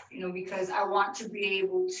 just, you know, because I want to be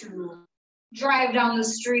able to drive down the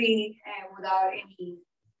street and without any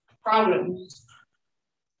problems.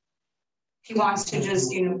 He wants to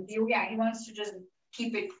just, you know, he wants to just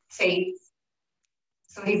keep it safe.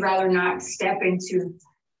 So he'd rather not step into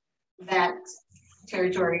that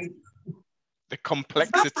territory. The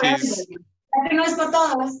complexities. No es for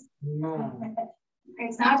todos. No.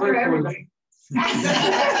 It's not for everybody.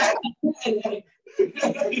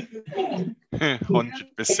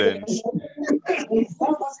 100%.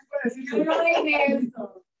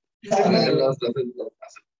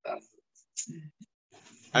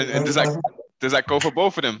 And does that go for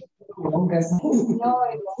both of them? No,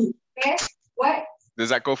 what? Does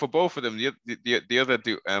that go for both of them? The other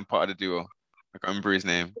part of the duo, I can't remember his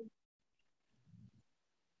name.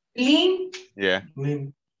 Lin? Yeah.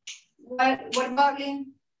 Lin. What about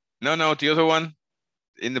Lin? No, the other one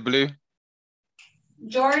in the blue.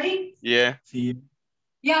 Jordy? Yeah. Sí.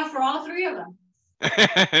 Yeah, for all three of them.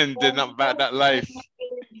 And they're not about that life.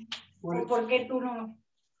 Bueno, ¿por qué tú no?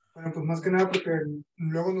 Bueno, pues más que nada porque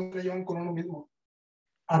luego no se llevan con uno mismo.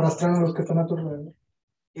 Arrastran a los que están a tu alrededor.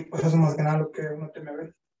 Y pues eso más que nada lo que uno teme a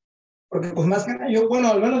ver. Porque pues más que nada, yo, bueno,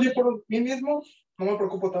 al menos yo por mí mismo no me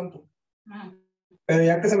preocupo tanto. Pero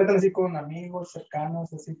ya que se metan así con amigos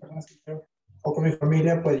cercanos, así, personas que creo, o con mi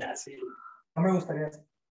familia, pues ya sí, no me gustaría así.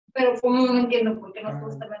 Pero como no entiendo por qué nos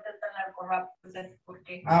gusta meter tan narco rap, ¿por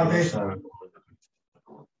qué? Ah, ok.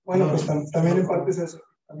 Bueno, pues también en parte es eso.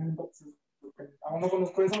 También en parte es eso. Porque aún no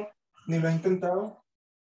conozco eso, ni lo he intentado.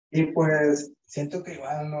 Y pues siento que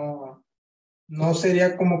igual no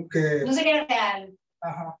sería como que... No sería real.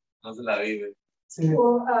 Ajá. No se la vive. Sí.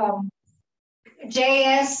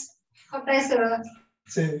 JS,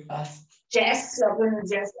 Sí. JS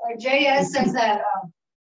says that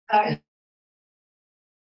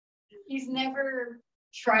he's never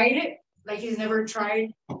tried it. Like he's never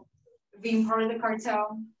tried being part of the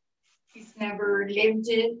cartel. He's never lived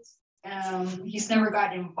it. He's never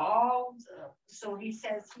got involved. So he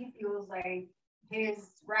says he feels like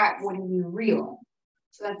his rap wouldn't be real.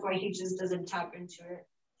 So that's why he just doesn't tap into it.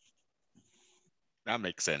 That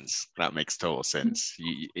makes sense. That makes total sense.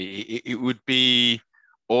 It would be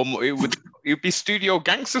or it would be studio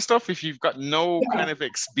gangster stuff. If you've got no kind of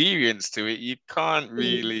experience to it, you can't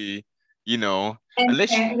really, you know,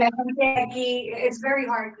 unless and like I'm saying, it's very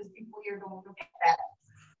hard because people here don't look at that,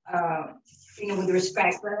 you know, with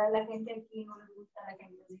respect. But like I said, you know,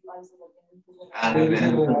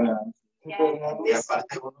 y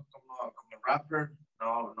aparte uno como rapper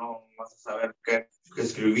no vas a saber qué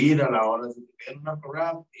escribir a la hora de escribir una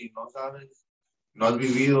rap y no sabes, no has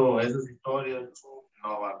vivido esas historias,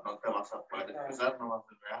 no te vas a poder expresar, no vas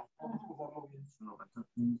a real.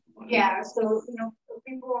 Yeah, so you know,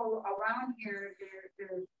 people around here,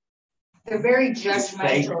 they're very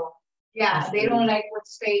judgmental. Yeah, they don't like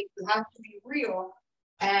what's fake. You have to be real.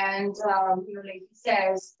 And you know, like he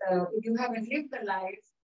says, if you haven't lived the life,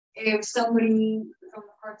 if somebody from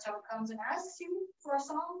the cartel comes and asks you for a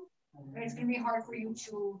song, it's gonna be hard for you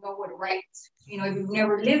to know what to write. You know, if you've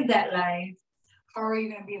never lived that life, how are you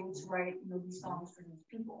gonna be able to write, you know, these songs for these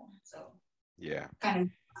people? So yeah, kind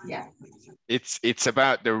of, yeah. It's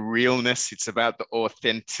about the realness. It's about the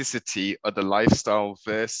authenticity of the lifestyle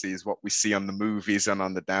versus what we see on the movies and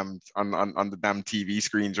on the damn TV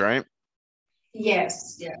screens, right?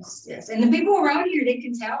 Yes. And the people around here, they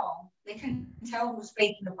can tell. They can tell who's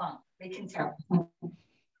faking the funk. They can tell.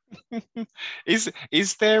 Is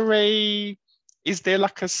there like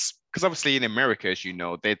a, because obviously in America, as you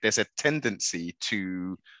know, there's a tendency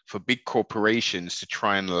for big corporations to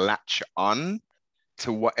try and latch on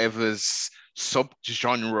to whatever's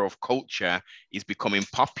subgenre of culture is becoming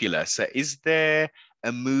popular. So is there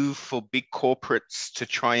a move for big corporates to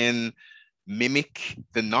try and mimic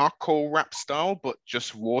the narco rap style, but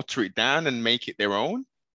just water it down and make it their own?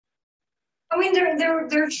 I mean,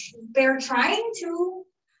 they're trying to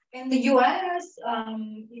in the U.S.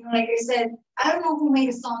 You know, like I said, I don't know who made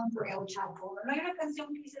a song for El Chapo. No hay una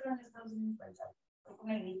canción que hicieron en Estados Unidos para El Chapo.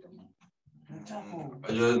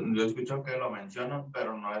 Yo escucho que lo mencionan,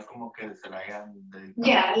 pero no es como que se la hayan dedicado.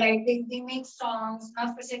 Yeah, like they make songs, not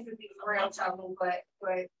specifically for El Chapo, but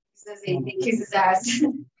he says they kiss his ass.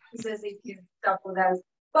 He says they kiss Chapo's ass.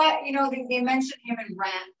 But, you know, they mention him in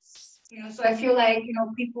rants, you know, so I feel like, you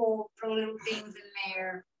know, people throw little things in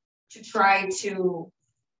there to try to,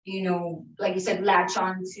 you know, like you said, latch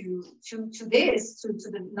on to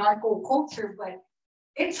the narco culture, but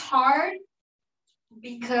it's hard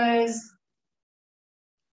because,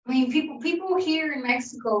 I mean, people here in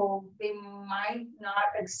Mexico, they might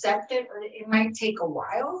not accept it, or it might take a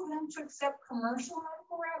while for them to accept commercial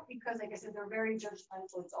narco rap because, like I said, they're very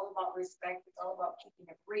judgmental. It's all about respect. It's all about keeping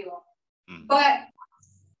it real. But,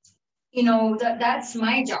 you know, that's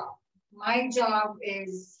my job. My job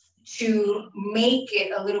is to make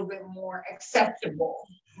it a little bit more acceptable,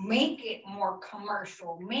 make it more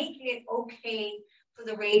commercial, make it okay for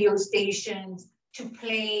the radio stations to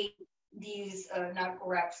play these narco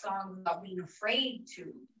rap songs without being afraid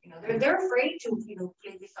to, you know, they're afraid to, you know,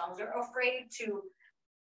 play these songs. They're afraid to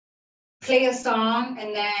play a song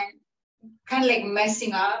and then kind of like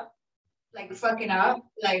messing up, like fucking up,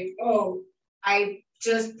 like, oh, I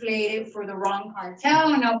just played it for the wrong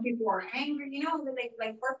cartel and now people are angry, you know,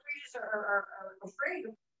 like corporations are afraid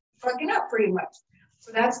of fucking up pretty much.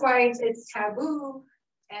 So that's why it's taboo,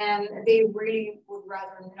 and they really would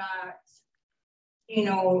rather not, you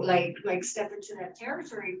know, like step into that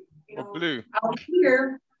territory. You know, out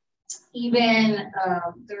here, even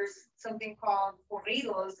there's something called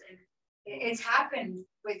corridos, and it's happened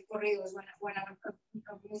with corridos when a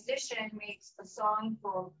musician makes a song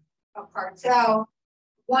for a cartel.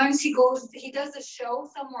 Once he does a show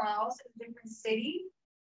somewhere else in a different city,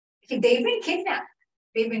 they've been kidnapped.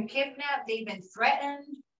 They've been threatened.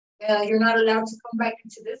 You're not allowed to come back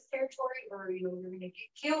into this territory, or you know, you're gonna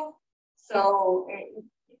get killed. So,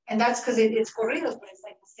 and that's because it's corridos, but it's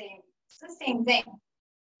like the same thing.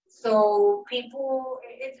 So people,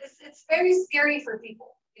 it's very scary for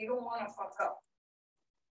people. They don't want to fuck up.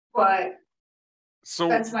 But so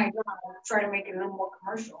that's my job. Try to make it a little more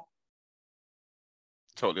commercial.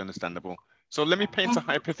 Totally understandable. So let me paint a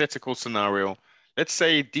hypothetical scenario. Let's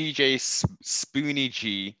say DJ Spoonie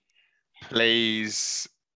G plays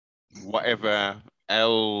whatever,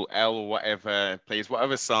 plays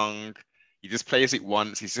whatever song. He just plays it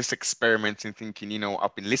once. He's just experimenting, thinking, you know,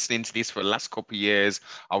 I've been listening to this for the last couple of years.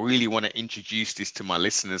 I really want to introduce this to my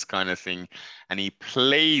listeners, kind of thing. And he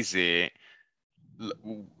plays it.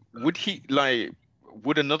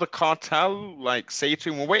 Would another cartel like say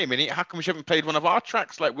to him, well, wait a minute, how come you haven't played one of our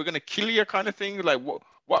tracks? Like, we're gonna kill you, kind of thing. Like,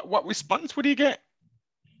 what response would he get?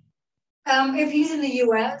 If he's in the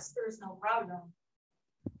US, there's no problem.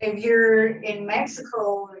 If you're in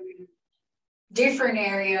Mexico, different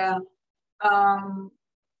area,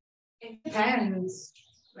 it depends.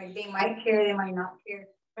 Like they might care, they might not care.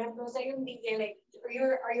 But no sé, un DJ, like,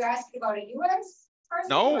 are you asking about a US person?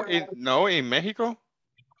 No, in Mexico.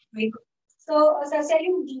 So, o sea, si hay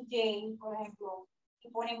un DJ, por ejemplo, que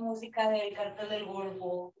pone música del Cartel del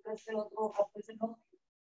Golfo, entonces el otro, pues, no.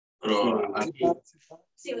 Pero aquí.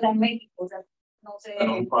 Sí, o sea, en México, o sea, no sé. En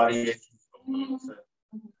un party, no sé.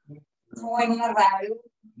 O en una radio.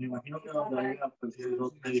 Me imagino que pues,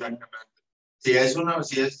 exactamente. Si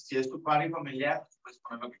es tu party familiar, pues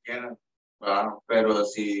poner lo que quieran. Pero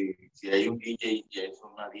si hay un DJ y es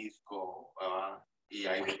una disco, y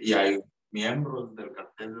hay miembros del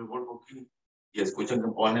Cartel del Golfo aquí y escuchan que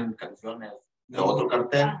ponen canciones de otro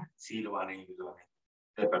cartel, sí lo van a ir.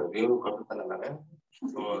 Te perdió, córtate la vez.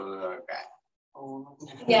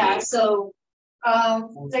 Yeah, so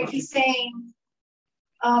like he's saying,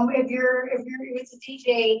 if it's a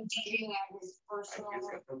DJ DJing at his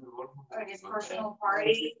personal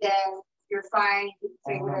party, then you're fine. You can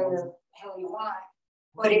say whatever the hell you want.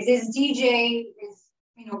 But if this DJ is,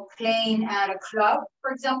 playing at a club,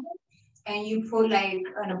 for example, and you put like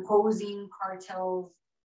an opposing cartel's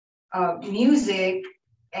music,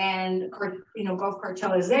 and Gulf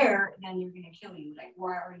Cartel is there, then you're gonna kill you. Like,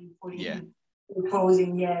 why are you putting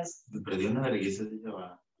opposing? Yes.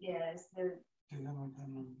 Yes,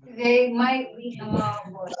 they might beat him up,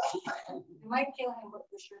 or they might kill him, but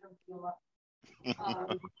for sure don't kill him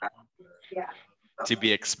up. Yeah. To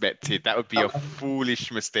be expected. That would be a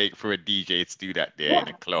foolish mistake for a DJ to do that there in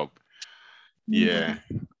a club. Yeah.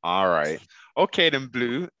 All right. Okay, then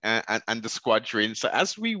Blue and the squadron. So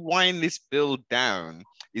as we wind this build down,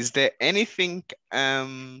 is there anything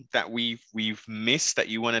that we've missed that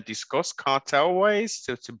you want to discuss cartel wise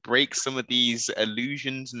to break some of these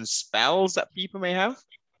illusions and spells that people may have?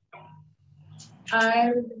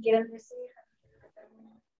 I begin to see.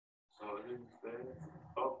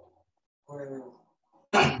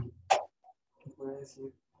 Puede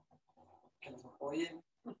decir que nos apoyen,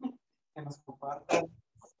 que nos compartan,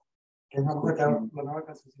 que nos apoyen la nueva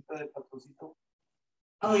cancioncita del Patrocito.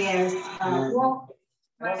 Oh, yes. Well,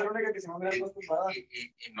 va a ser la única que se me hubiera acostumbrado.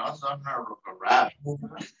 Y no son rap.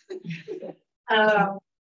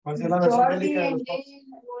 Jordi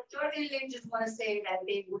and Lynn just want to say that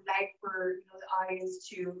they would like for the audience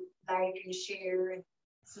to like and share and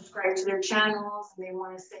subscribe to their channels. And they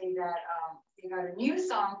want to say that they got a new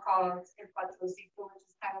song called El Patrocito, which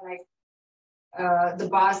is kind of like the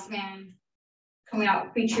Boss Man coming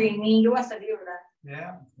out featuring me. You want to do that?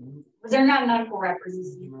 Yeah. But they're not narco rappers.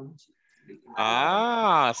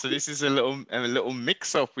 So this is a little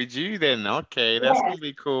mix up with you then. Okay, that's gonna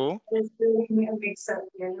be cool. It's really a mix up,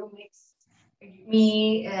 a little mix.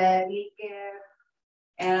 Me,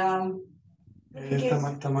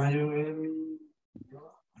 Like, Tamayo,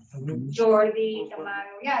 Jordi,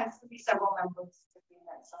 Tamayo. Yeah, it's gonna be several members in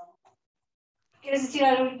that song. ¿Quieres decir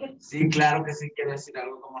algo? Sí, claro que sí quiero decir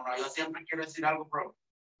algo, como no. Yo siempre quiero decir algo, bro.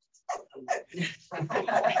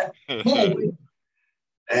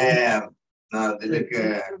 No, dile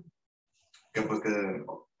que pues que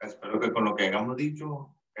espero que con lo que hayamos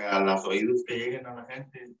dicho, que a los oídos que lleguen a la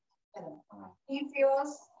gente. He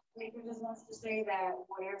feels like he just wants to say that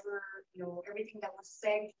whatever, everything that was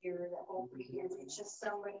said here, that hopefully it reaches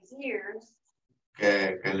somebody's ears.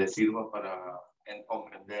 Que le sirva para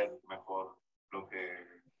comprender mejor lo que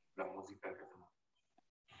la música que tenemos.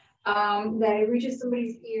 That it reaches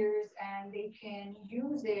somebody's ears and they can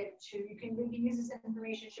use it they can use this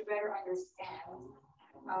information to better understand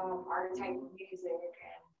our type of music.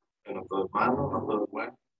 And no todo es malo, no todo es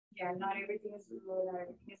bueno. Yeah, not everything is good, not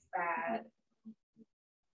everything is bad.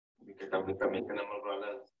 Y que también tenemos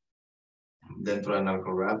rolas dentro de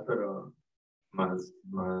narco rap, pero más,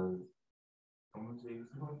 ¿cómo se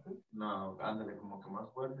dice? No, ándale, como que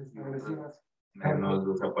más fuertes. Menos,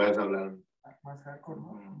 o sea, puedes hablar. Más hardcore,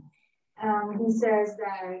 ¿no? He says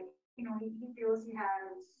that, he feels he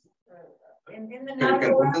has, in the que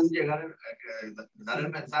el punto es llegar, dar el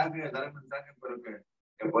mensaje, pero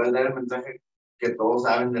que puedes dar el mensaje que todos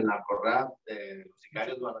saben del narco rap, de los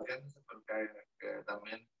sicarios balaceándose, pero que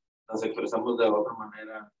también nos expresamos de otra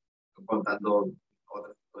manera, contando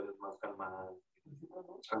otras historias más calmadas.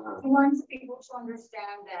 He wants people to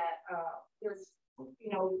understand that there's,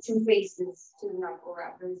 two faces to narco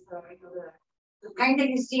rap. There's the kind that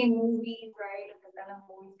you see in movies, right? Like the kind of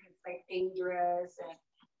movies, it's like dangerous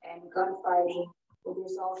and gunfighting, but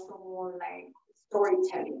there's also more like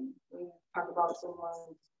storytelling. We talk about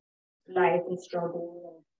someone's life and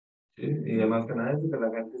struggle. Sí, y además que nada es que la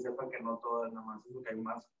gente sepa que no todo es nada más, sino que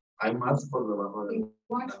hay más por debajo de. We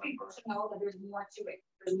want people to know that there's more to it.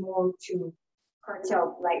 There's more to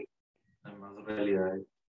cartel life. Hay más realidades.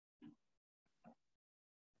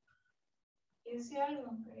 ¿Quieres decir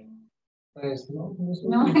algo? Pues no.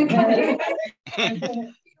 No. Okay,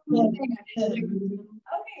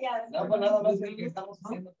 ya. No, pues nada más que estamos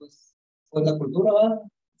haciendo, pues la cultura va,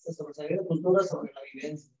 sobresalir la cultura sobre la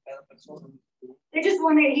vivencia de cada persona. He just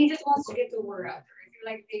wants to get the word out there. I feel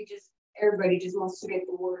like everybody just wants to get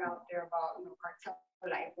the word out there about, cartel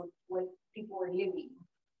life, what people are living.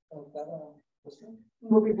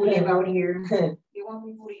 What people live out here. You want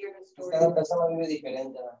people to hear the story. Cada persona vive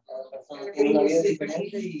diferente, cada persona tiene una vida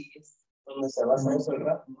diferente y es donde se basa eso el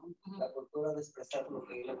rap, ¿no? La cultura de expresar lo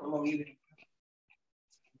que uno vive.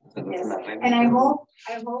 Yes. And I hope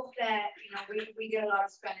that we get a lot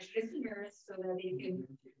of Spanish listeners so that they can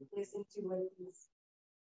listen to what these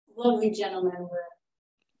lovely gentlemen were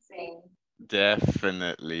saying.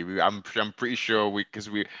 Definitely. I'm pretty sure because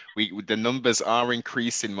we the numbers are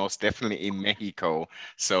increasing most definitely in Mexico.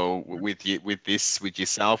 So with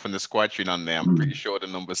yourself and the squadron on there, I'm pretty sure the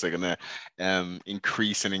numbers are gonna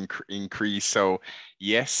increase and increase. So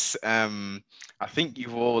yes, I think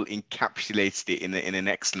you've all encapsulated it in an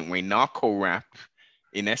excellent way. Narco rap,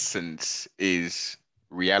 in essence, is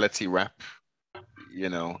reality rap.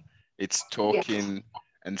 It's talking. Yeah.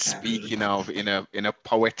 And speaking of in a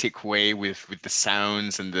poetic way with the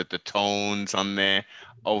sounds and the tones on there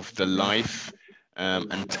of the life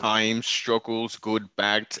and times, struggles, good,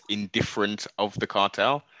 bad, indifferent of the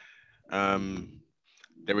cartel.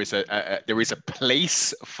 There is a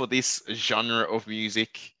place for this genre of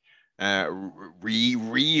music,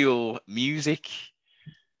 real music.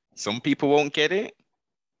 Some people won't get it,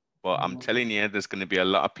 but I'm telling you, there's going to be a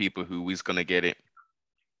lot of people who is going to get it.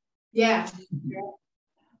 Yeah.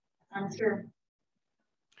 I'm sure.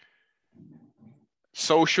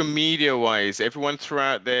 Social media wise, everyone throw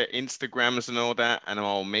out their Instagrams and all that, and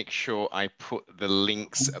I'll make sure I put the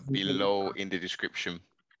links below in the description.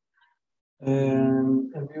 El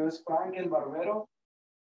mío es Frank el Barbero.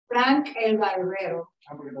 Frank el Barbero.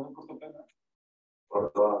 Porque no me corto pena. Por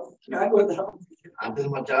todo. Antes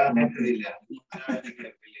mucha gente dile.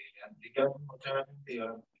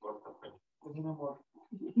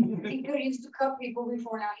 He could used to cut people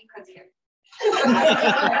before, now he cuts hair.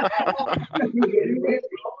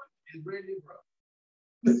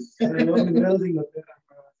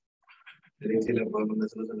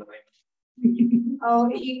 Oh,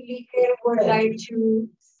 he would like to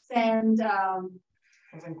send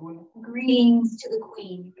greetings to the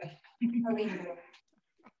Queen of England.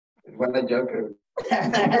 What a joker.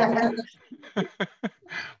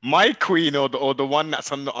 My queen, or the one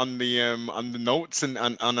that's on the notes and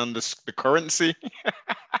on the currency.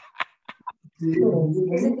 Is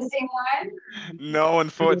it the same one? No,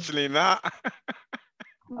 unfortunately not.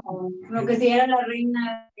 No, que si era la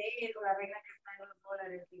reina de él o la reina que está en los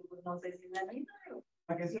dólares, no sé si es la reina.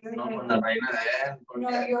 No, con la reina de él. No,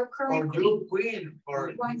 your current queen.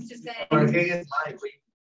 He wants to say. Or he is my queen.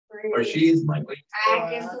 Or she is my queen.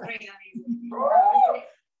 Que es su reina.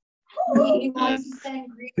 He wants to send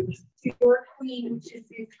greetings to your queen, which is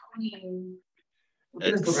his queen.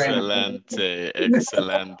 Excelente,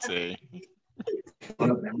 excelente.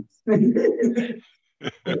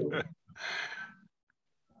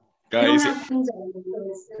 Guys,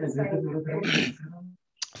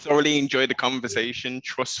 thoroughly enjoyed the conversation.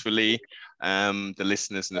 Trustfully, the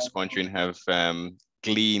listeners in the squadron have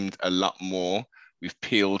gleaned a lot more. We've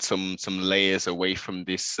peeled some layers away from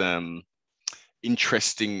this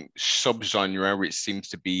interesting subgenre, which seems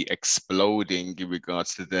to be exploding in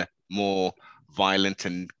regards to the more violent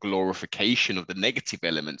and glorification of the negative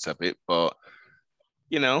elements of it. But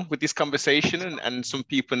with this conversation and some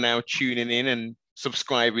people now tuning in and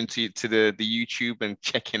subscribing to the YouTube and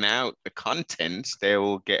checking out the content, they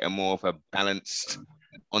will get a more of a balanced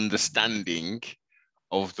understanding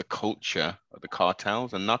of the culture of the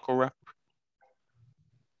cartels and narco rap.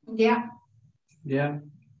 Yeah. Yeah.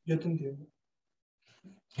 Yo te entiendo.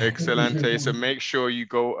 Excelente. So make sure you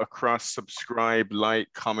go across, subscribe,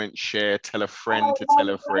 like, comment, share, tell a friend to tell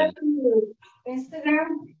a friend.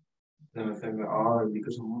 Instagram.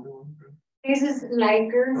 This is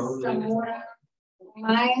Liker Zamora.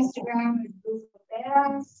 My Instagram is Luz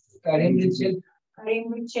Coteras. Karim Michel.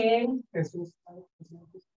 Jesus.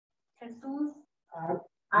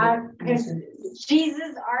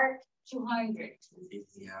 Jesus Art 200.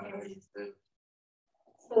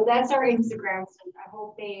 So that's our Instagram. So I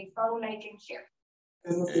hope they follow, like, and share.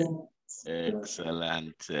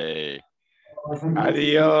 Excelente.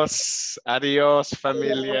 Adiós. Adiós,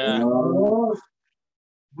 familia.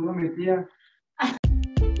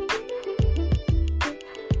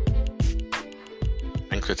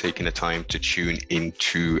 Thanks for taking the time to tune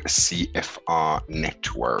into CFR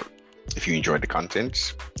Network. If you enjoyed the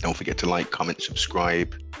content, don't forget to like, comment,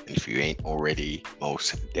 subscribe. And if you ain't already,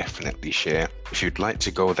 most definitely share. If you'd like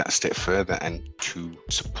to go that step further and to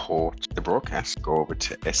support the broadcast, go over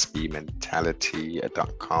to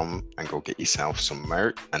sbmentality.com and go get yourself some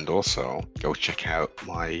merch. And also go check out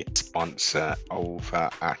my sponsor over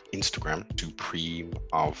at Instagram, Supreme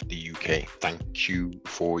of the UK. Thank you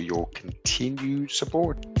for your continued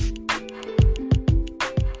support.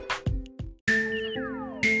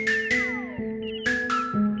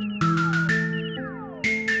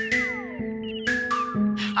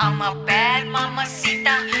 I'm a bad mamacita,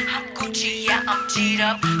 I'm Gucci, yeah, I'm G'd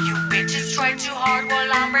up. You bitches try too hard while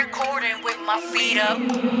I'm recording with my feet up.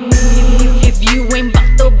 If you ain't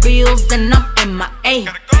bout the bills, then I'm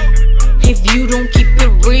MIA. If you don't keep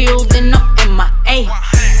it real, then I'm MIA.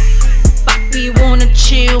 Papi wanna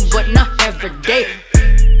chill, but not every day.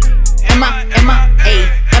 MIA.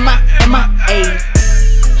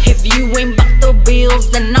 If you ain't bout the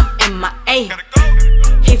bills, then I'm MIA.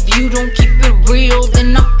 If you don't keep it real,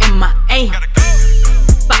 then I'm MIA.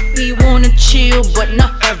 Papi wanna chill, but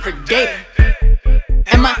not every day.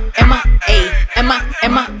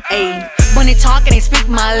 MIA. When they talk and they speak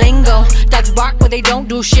my lingo, dogs bark but they don't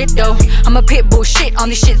do shit though. I'm a pit bull shit on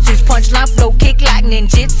these shih tzus. Punchline flow, kick like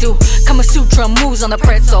ninjutsu. Kama Sutra moves on the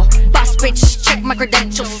pretzel. Boss bitch, check my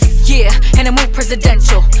credentials. Yeah, and I move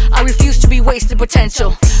presidential. I refuse to be wasted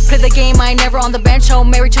potential. Play the game, I ain't never on the bench. Home,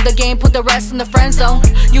 married to the game, put the rest in the friend zone.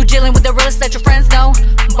 You dealing with the realest that your friends know.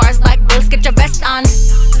 Bars like bills, get your vest on.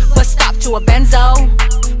 But stop to a benzo.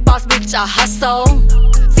 Boss bitch, I hustle.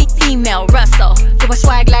 Female Russell. Do my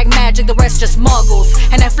swag like magic, the rest just muggles.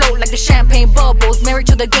 And I float like the champagne bubbles. Married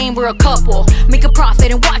to the game, we're a couple. Make a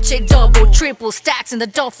profit and watch it double. Triple stacks in the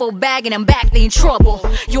duffel bag and I'm back, they in trouble.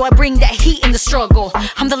 Yo, I bring that heat in the struggle.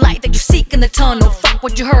 I'm the light that you seek in the tunnel. Fuck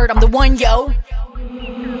what you heard, I'm the one, yo.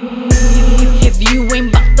 If you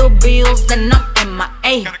ain't bout the bills, then I'm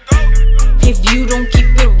MIA. If you don't keep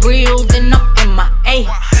it real, then I'm MIA.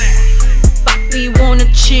 Papi wanna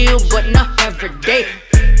chill, but not every day.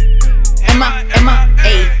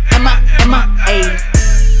 MIA.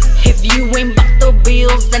 If you ain't bout the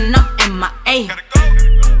bills, then I'm MIA.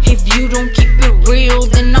 If you don't keep it real,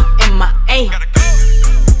 then I'm MIA.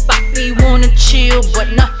 Papi wanna chill,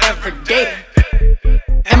 but not every day.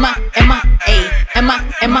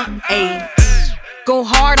 MIA. Go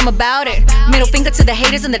hard, I'm about it. Middle finger to the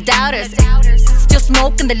haters and the doubters. Still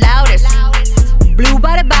smoking the loudest. Blue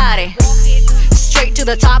body body. Straight to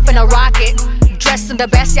the top in a rocket. Dressed in the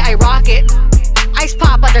best, yeah, I rock it. Ice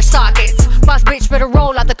pop out their sockets. Boss bitch better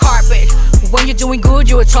roll out the carpet. When you're doing good,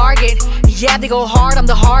 you a target. Yeah, they go hard, I'm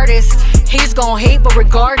the hardest. Haters gon' hate, but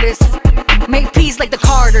regardless, make peace like the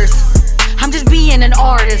Carters. I'm just being an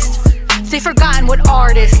artist. They forgotten what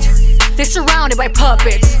artist. They surrounded by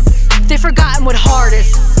puppets. They forgotten what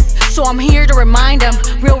hardest. So I'm here to remind them,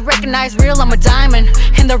 real recognize real, I'm a diamond.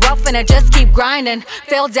 In the rough and I just keep grinding.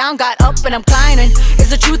 Fell down, got up and I'm climbing. It's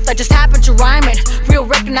the truth, I just happen to rhyme it. Real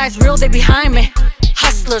recognize real, they behind me.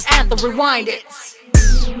 Hustlers, anthem, rewind it.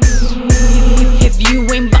 If you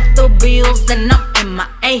ain't bout the bills, then I'm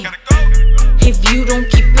MIA. If you don't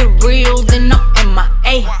keep it real, then I'm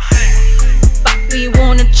MIA. Papi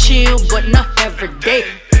wanna chill, but not every day.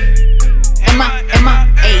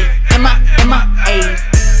 MIA.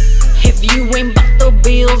 If you ain't bout the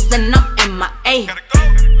bills, then I'm MIA.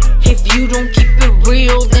 If you don't keep it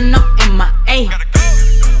real, then I'm MIA.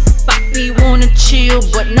 Papi wanna chill,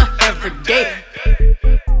 but not every day.